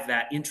drive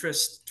that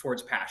interest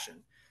towards passion.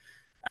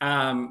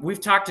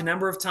 We've talked a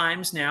number of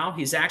times now.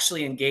 He's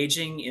actually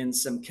engaging in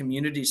some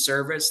community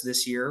service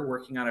this year,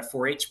 working on a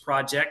 4-H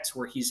project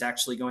where he's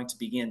actually going to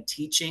begin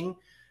teaching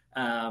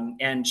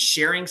and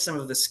sharing some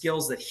of the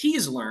skills that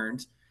he's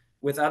learned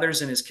with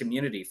others in his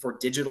community for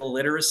digital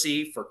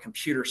literacy, for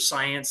computer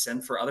science,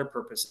 and for other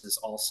purposes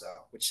also,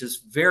 which is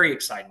very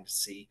exciting to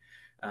see.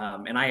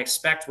 And I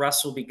expect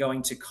Russ will be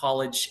going to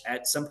college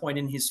at some point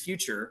in his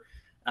future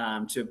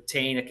to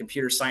obtain a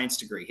computer science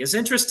degree. His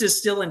interest is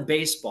still in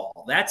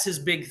baseball. That's his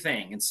big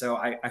thing. And so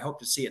I hope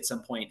to see at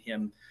some point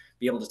him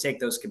be able to take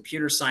those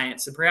computer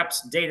science and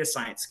perhaps data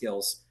science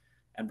skills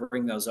and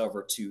bring those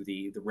over to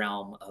the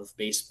realm of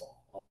baseball.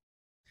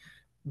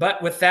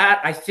 But with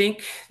that, I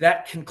think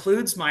that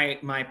concludes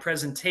my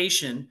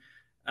presentation.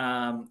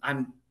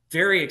 I'm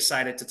very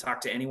excited to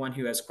talk to anyone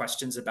who has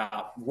questions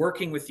about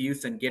working with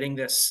youth and getting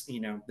this,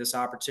 this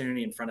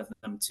opportunity in front of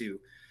them to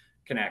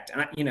connect.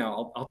 And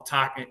I'll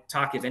talk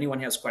if anyone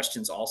has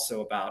questions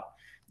also about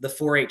the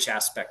 4-H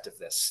aspect of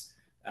this.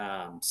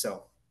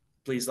 So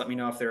please let me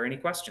know if there are any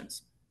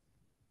questions.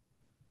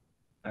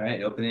 All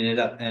right, opening it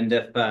up. And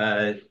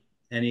if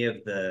any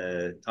of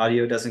the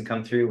audio doesn't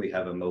come through, we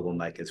have a mobile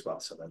mic as well,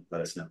 so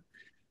let us know.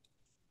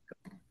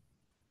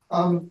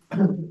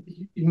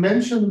 You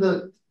mentioned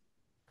that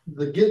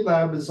the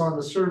GitLab is on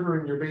the server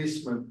in your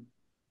basement.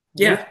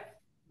 Yeah.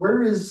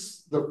 Where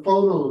is the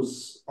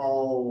photos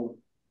all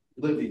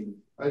living?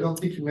 I don't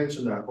think you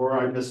mentioned that, or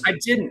I missed it. I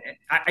didn't.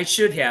 I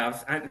should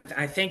have.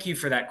 I thank you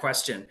for that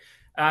question.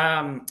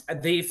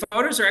 The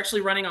photos are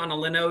actually running on a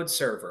Linode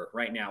server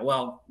right now.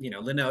 Well,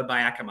 Linode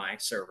by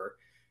Akamai server.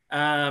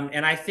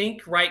 And I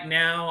think right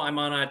now I'm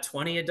on a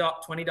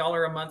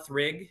 $20 a month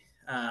rig.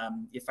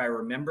 If I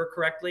remember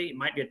correctly, it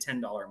might be a $10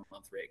 a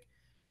month rig.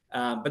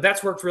 But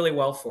that's worked really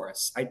well for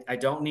us. I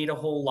don't need a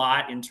whole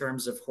lot in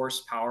terms of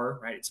horsepower,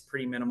 right? It's a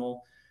pretty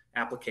minimal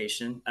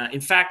application.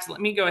 In fact,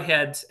 let me go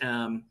ahead.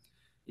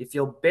 If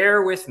you'll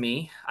bear with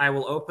me, I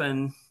will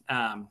open.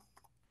 I'll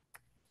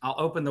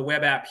open the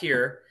web app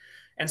here.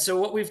 And so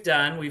what we've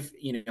done, we've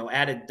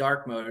added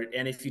dark mode.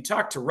 And if you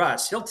talk to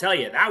Russ, he'll tell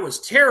you that was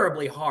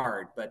terribly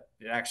hard, but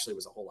it actually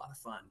was a whole lot of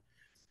fun.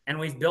 And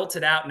we've built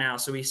it out now,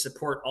 so we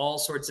support all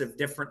sorts of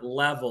different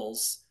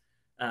levels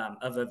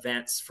of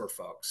events for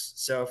folks.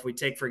 So if we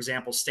take, for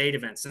example, state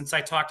events, since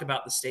I talked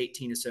about the State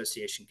Teen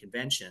Association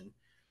Convention,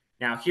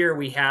 now here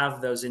we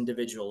have those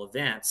individual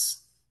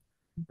events,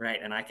 right?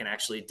 And I can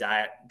actually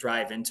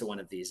drive into one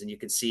of these, and you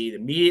can see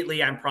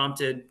immediately I'm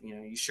prompted,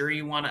 you sure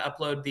you want to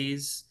upload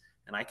these?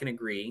 And I can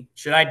agree.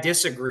 Should I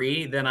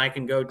disagree, then I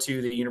can go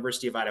to the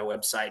University of Idaho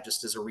website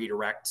just as a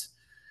redirect.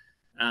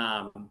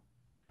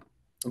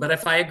 But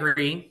if I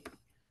agree,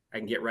 I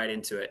can get right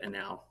into it and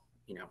now,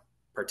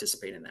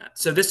 participate in that.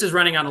 So this is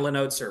running on a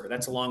Linode server.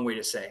 That's a long way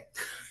to say.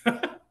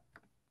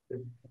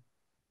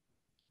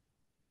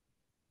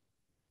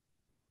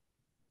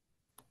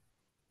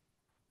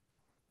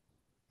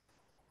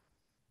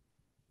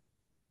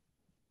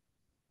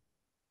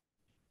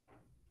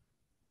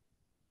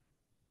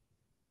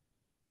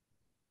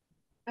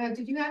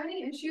 Did you have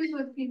any issues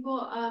with people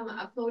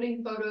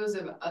uploading photos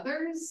of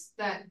others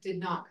that did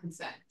not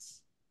consent?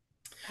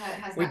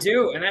 We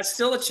do, and that's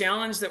still a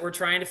challenge that we're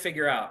trying to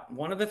figure out.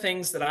 One of the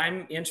things that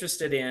I'm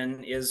interested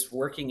in is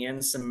working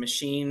in some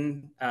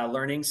machine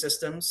learning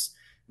systems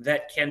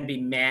that can be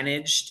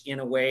managed in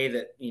a way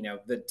that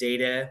the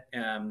data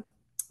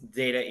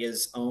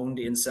is owned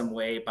in some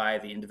way by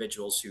the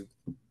individuals who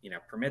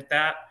permit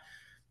that.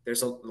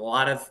 There's a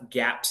lot of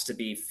gaps to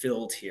be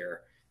filled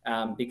here.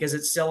 Because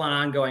it's still an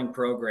ongoing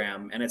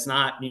program and it's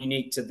not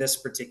unique to this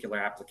particular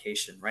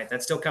application, right?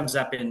 That still comes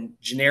up in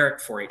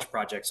generic 4-H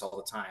projects all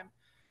the time.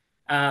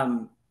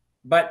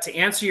 But to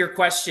answer your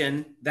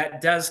question, that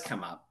does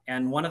come up.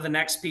 And one of the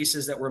next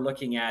pieces that we're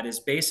looking at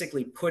is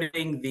basically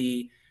putting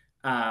the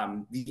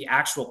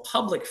actual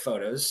public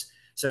photos.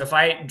 So if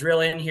I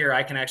drill in here,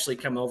 I can actually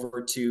come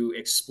over to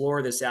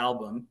explore this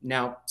album.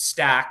 Now,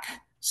 STAC,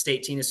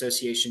 State Teen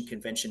Association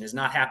Convention, has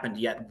not happened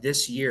yet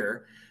this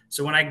year.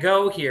 So when I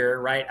go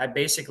here, right, I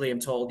basically am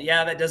told,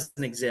 yeah, that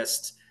doesn't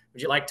exist.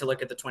 Would you like to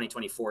look at the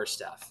 2024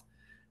 stuff?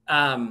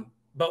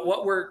 But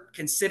what we're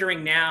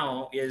considering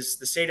now is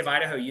the state of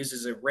Idaho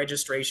uses a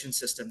registration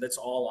system that's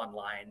all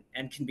online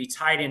and can be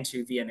tied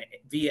into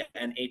via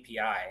an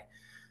API.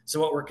 So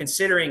what we're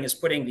considering is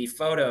putting the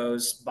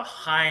photos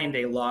behind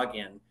a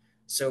login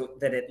so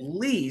that at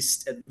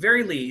the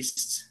very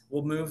least,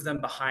 we'll move them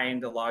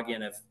behind the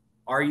login of,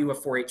 are you a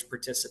 4-H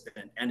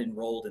participant and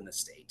enrolled in the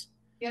state?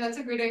 Yeah, that's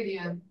a great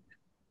idea.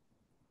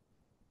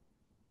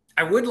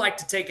 I would like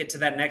to take it to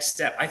that next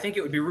step. I think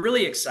it would be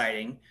really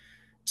exciting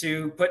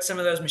to put some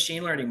of those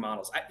machine learning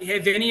models.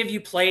 Have any of you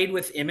played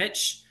with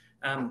Image?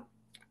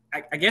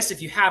 I guess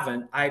if you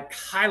haven't, I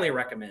highly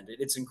recommend it.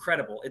 It's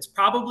incredible. It's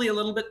probably a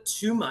little bit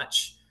too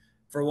much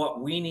for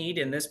what we need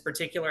in this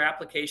particular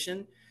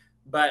application.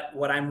 But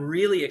what I'm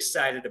really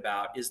excited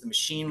about is the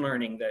machine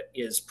learning that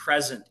is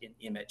present in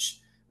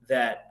Image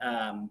that,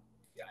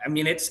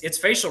 its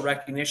facial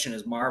recognition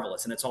is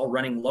marvelous and it's all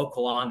running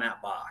local on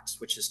that box,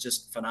 which is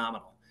just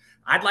phenomenal.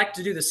 I'd like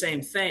to do the same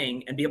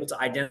thing and be able to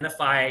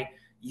identify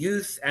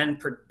youth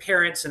and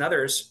parents and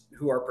others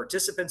who are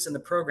participants in the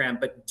program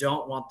but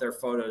don't want their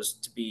photos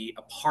to be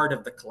a part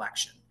of the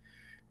collection,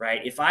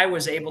 right? If I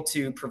was able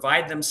to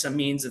provide them some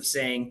means of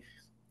saying,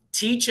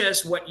 teach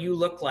us what you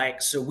look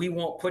like so we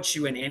won't put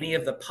you in any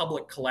of the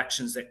public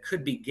collections that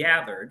could be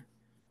gathered,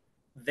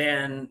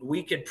 then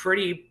we could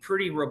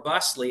pretty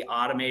robustly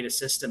automate a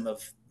system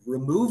of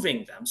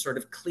removing them, sort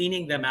of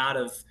cleaning them out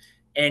of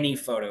any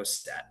photo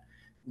set,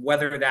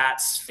 whether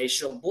that's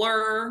facial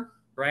blur,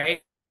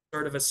 right?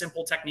 Sort of a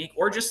simple technique,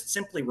 or just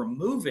simply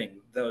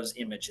removing those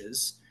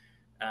images.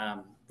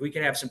 We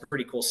could have some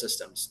pretty cool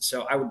systems.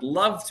 So I would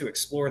love to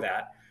explore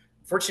that.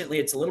 Fortunately,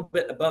 it's a little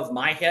bit above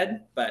my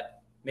head,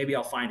 but maybe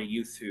I'll find a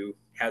youth who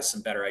has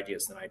some better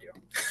ideas than I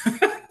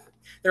do.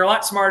 They're a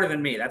lot smarter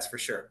than me, that's for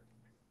sure.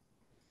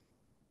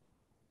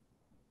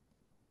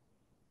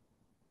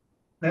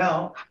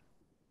 Now,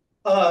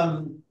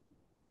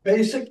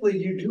 basically,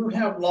 you do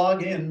have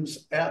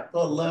logins at the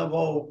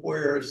level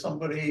where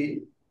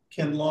somebody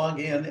can log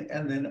in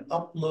and then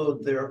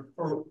upload their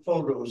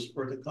photos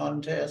for the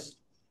contest,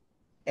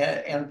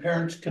 and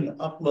parents can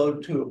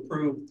upload to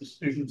approve the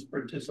students'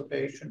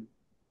 participation?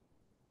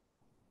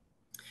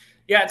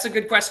 Yeah, it's a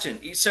good question.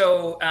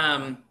 So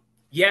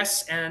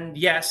yes and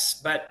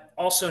yes, but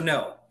also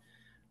no.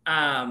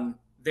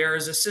 There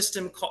is a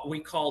system we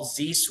call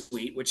Z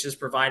Suite, which is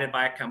provided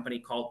by a company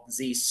called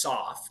Z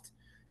Soft.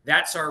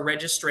 That's our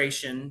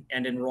registration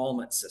and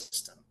enrollment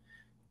system.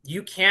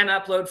 You can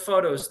upload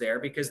photos there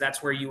because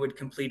that's where you would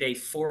complete a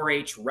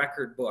 4-H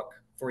record book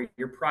for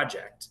your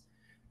project.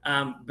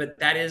 But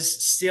that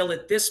is still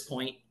at this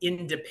point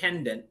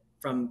independent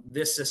from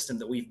this system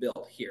that we've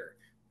built here.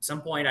 At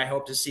some point, I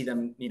hope to see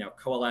them,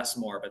 coalesce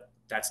more, but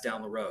that's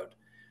down the road.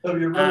 So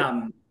you're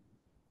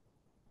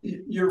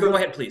go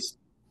ahead, please.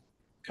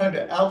 Kind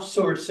of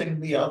outsourcing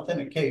the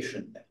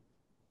authentication.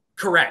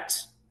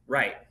 Correct.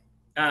 Right.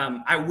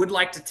 I would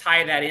like to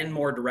tie that in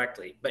more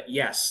directly, but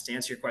yes, to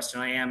answer your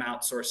question, I am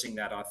outsourcing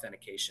that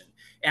authentication,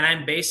 and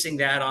I'm basing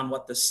that on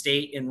what the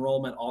state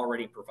enrollment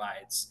already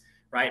provides,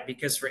 right?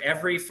 Because for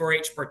every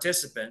 4-H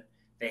participant,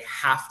 they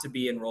have to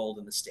be enrolled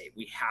in the state.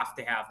 We have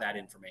to have that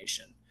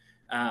information.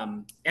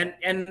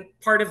 And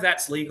part of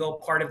that's legal,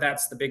 part of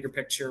that's the bigger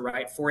picture,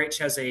 right? 4-H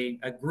has a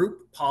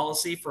group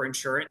policy for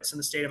insurance in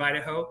the state of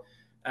Idaho.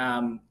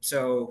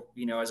 So,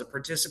 as a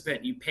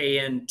participant, you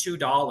pay in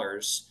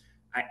 $2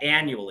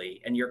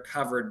 annually, and you're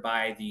covered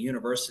by the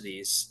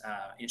university's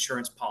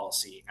insurance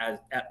policy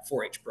at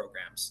 4-H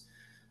programs,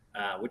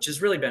 which is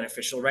really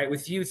beneficial, right?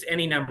 With youth,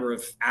 any number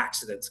of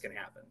accidents can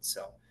happen.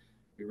 So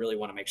we really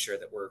want to make sure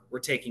that we're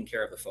taking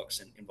care of the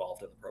folks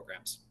involved in the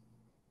programs.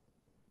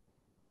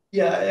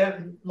 Yeah,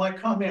 and my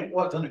comment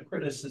wasn't a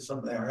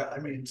criticism there. I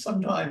mean,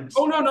 sometimes.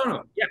 Oh,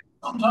 no. Yeah.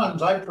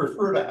 Sometimes I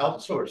prefer to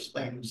outsource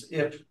things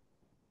if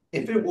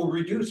it will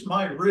reduce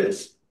my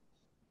risk.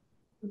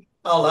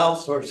 I'll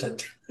outsource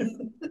it.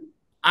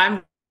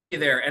 I'm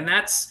there, and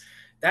that's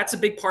a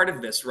big part of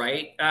this,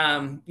 right?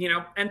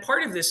 And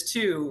part of this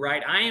too,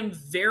 right? I am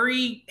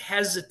very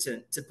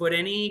hesitant to put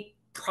any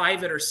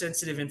private or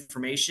sensitive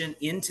information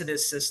into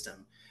this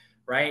system,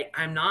 right?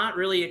 I'm not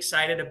really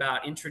excited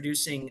about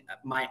introducing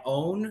my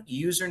own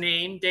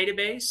username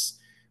database,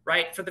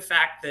 right? For the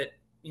fact that,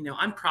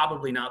 I'm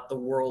probably not the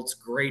world's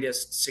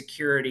greatest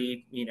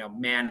security,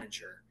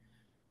 manager.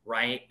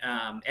 Right.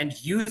 And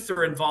youth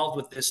are involved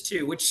with this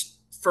too, which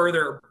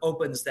further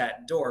opens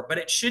that door, but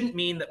it shouldn't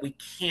mean that we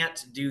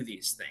can't do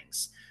these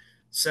things.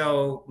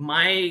 So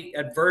my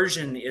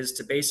aversion is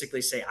to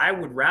basically say, I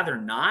would rather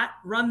not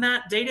run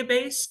that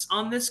database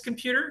on this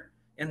computer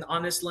and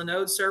on this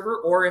Linode server,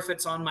 or if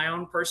it's on my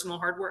own personal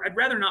hardware, I'd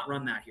rather not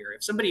run that here.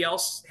 If somebody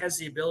else has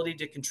the ability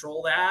to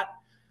control that,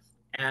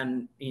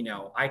 and,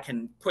 I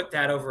can put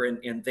that over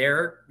in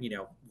their,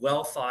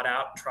 well thought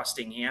out,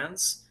 trusting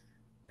hands,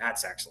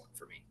 that's excellent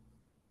for me.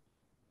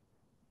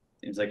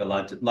 Seems like a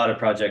lot of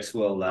projects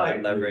will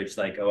leverage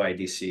like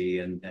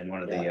OIDC and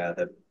one of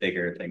the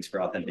bigger things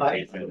for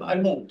authentication. I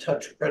won't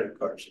touch credit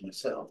cards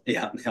myself.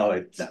 Yeah,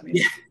 no, that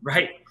means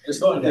right.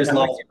 There's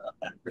laws about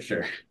that for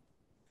sure.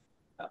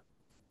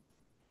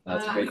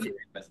 That's great.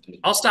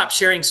 I'll stop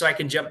sharing so I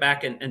can jump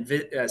back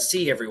and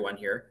see everyone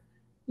here.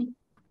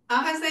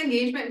 How has the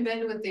engagement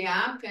been with the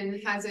app,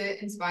 and has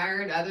it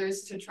inspired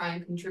others to try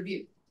and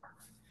contribute?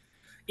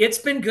 It's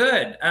been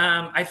good.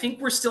 I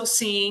think we're still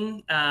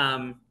seeing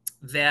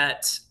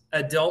that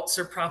adults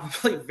are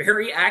probably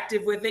very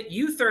active with it.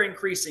 Youth are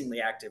increasingly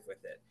active with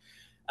it.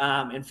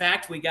 In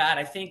fact, we got,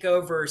 I think,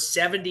 over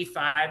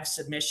 75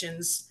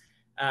 submissions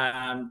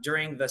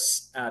during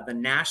the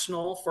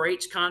National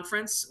 4-H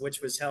Conference,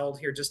 which was held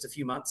here just a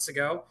few months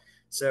ago.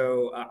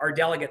 So our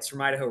delegates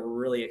from Idaho were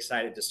really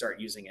excited to start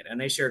using it, and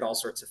they shared all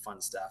sorts of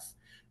fun stuff.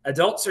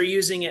 Adults are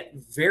using it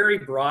very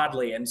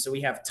broadly, and so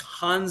we have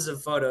tons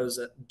of photos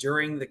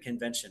during the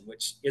convention,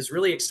 which is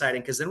really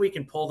exciting because then we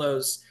can pull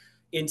those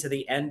into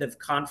the end of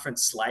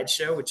conference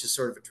slideshow, which is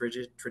sort of a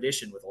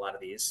tradition with a lot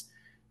of these.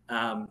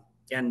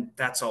 And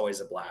that's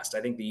always a blast.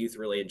 I think the youth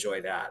really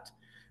enjoy that.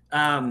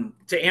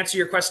 To answer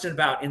your question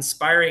about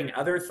inspiring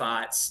other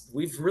thoughts,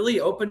 we've really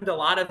opened a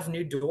lot of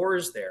new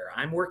doors there.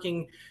 I'm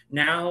working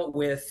now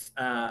with,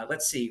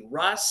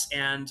 Russ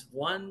and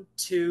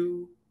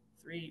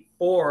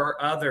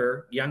 4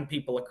 other young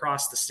people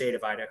across the state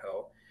of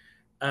Idaho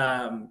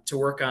to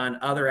work on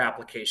other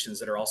applications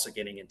that are also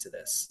getting into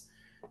this.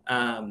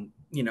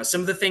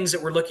 Some of the things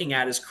that we're looking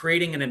at is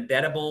creating an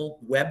embeddable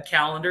web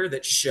calendar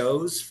that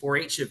shows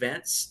 4-H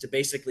events to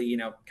basically,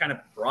 kind of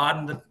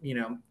broaden the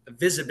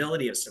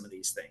visibility of some of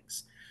these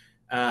things.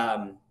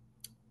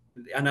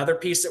 Another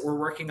piece that we're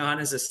working on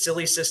is a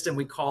silly system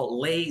we call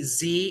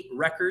Lazy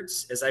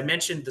Records. As I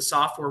mentioned, the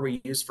software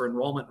we use for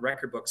enrollment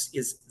record books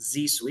is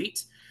Z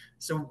Suite.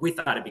 So we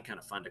thought it'd be kind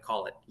of fun to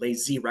call it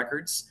Lazy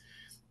Records.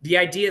 The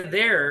idea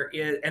there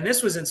is, and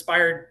this was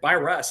inspired by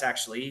Russ,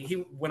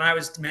 actually. When I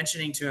was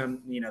mentioning to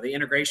him, the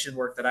integration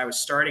work that I was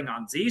starting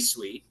on Z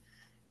Suite,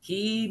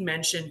 he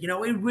mentioned,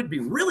 it would be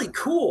really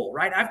cool,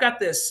 right? I've got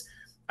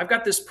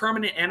this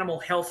permanent animal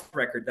health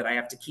record that I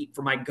have to keep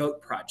for my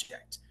goat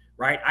project,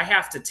 right? I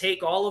have to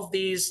take all of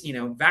these,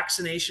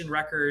 vaccination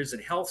records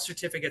and health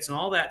certificates and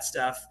all that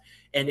stuff.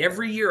 And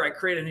every year I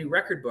create a new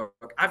record book.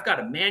 I've got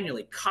to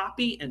manually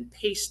copy and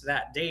paste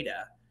that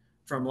data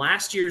from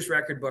last year's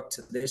record book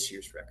to this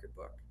year's record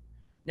book.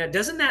 Now,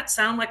 doesn't that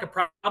sound like a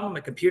problem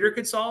a computer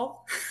could solve?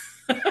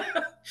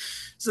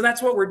 So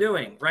that's what we're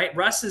doing, right?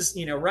 Russ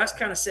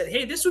kind of said,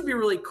 hey, this would be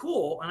really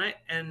cool.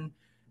 And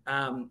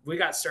we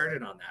got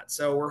started on that.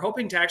 So we're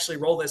hoping to actually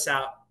roll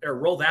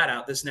that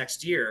out this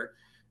next year,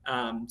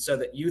 so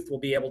that youth will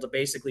be able to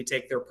basically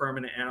take their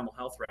permanent animal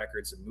health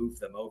records and move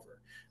them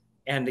over.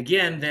 And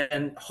again,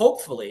 then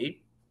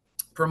hopefully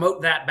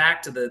promote that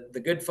back to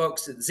the good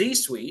folks at Z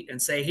Suite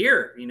and say,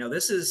 here,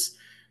 this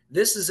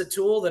is a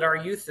tool that our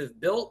youth have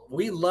built.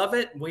 We love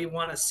it. We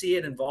want to see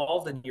it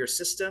involved in your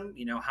system.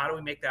 How do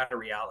we make that a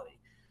reality?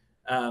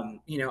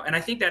 And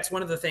I think that's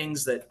one of the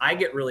things that I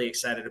get really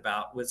excited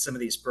about with some of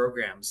these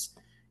programs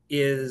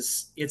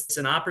is it's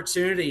an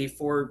opportunity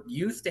for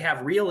youth to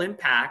have real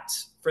impact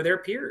for their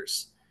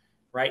peers,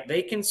 right?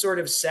 They can sort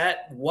of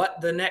set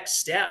what the next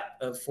step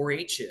of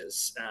 4-H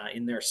is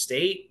in their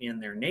state,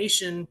 in their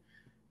nation.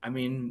 I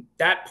mean,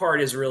 that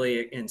part is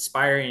really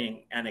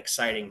inspiring and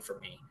exciting for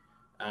me.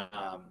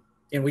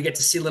 And we get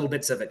to see little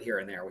bits of it here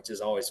and there, which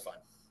is always fun.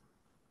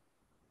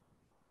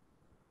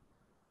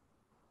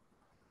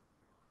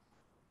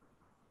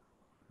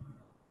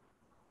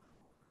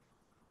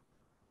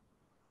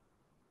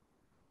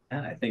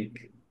 And I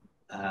think,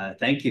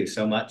 thank you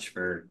so much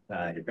for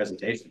your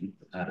presentation.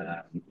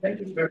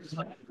 Thank you very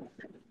much.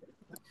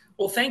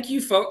 Well, thank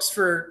you folks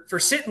for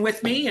sitting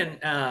with me. And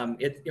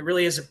it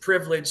really is a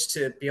privilege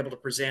to be able to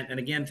present. And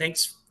again,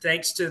 thanks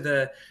to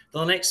the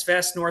Linux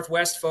Fest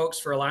Northwest folks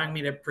for allowing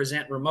me to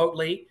present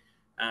remotely.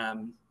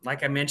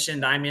 Like I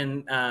mentioned, I'm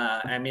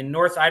in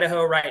North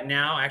Idaho right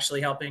now,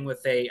 actually helping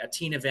with a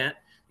teen event.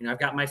 I've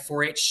got my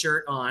 4-H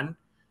shirt on.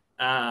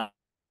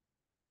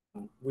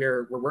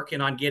 We're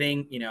working on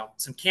getting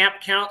some camp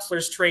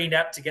counselors trained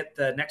up to get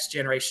the next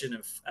generation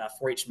of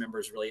 4-H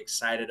members really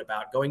excited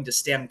about going to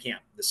STEM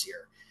camp this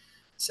year.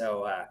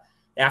 So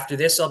after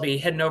this, I'll be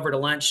heading over to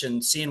lunch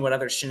and seeing what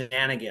other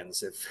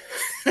shenanigans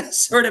have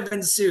sort of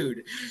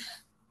ensued.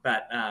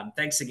 But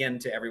thanks again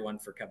to everyone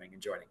for coming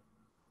and joining.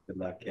 Good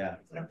luck. Yeah.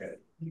 Okay.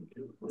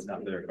 We'll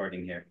stop the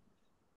recording here.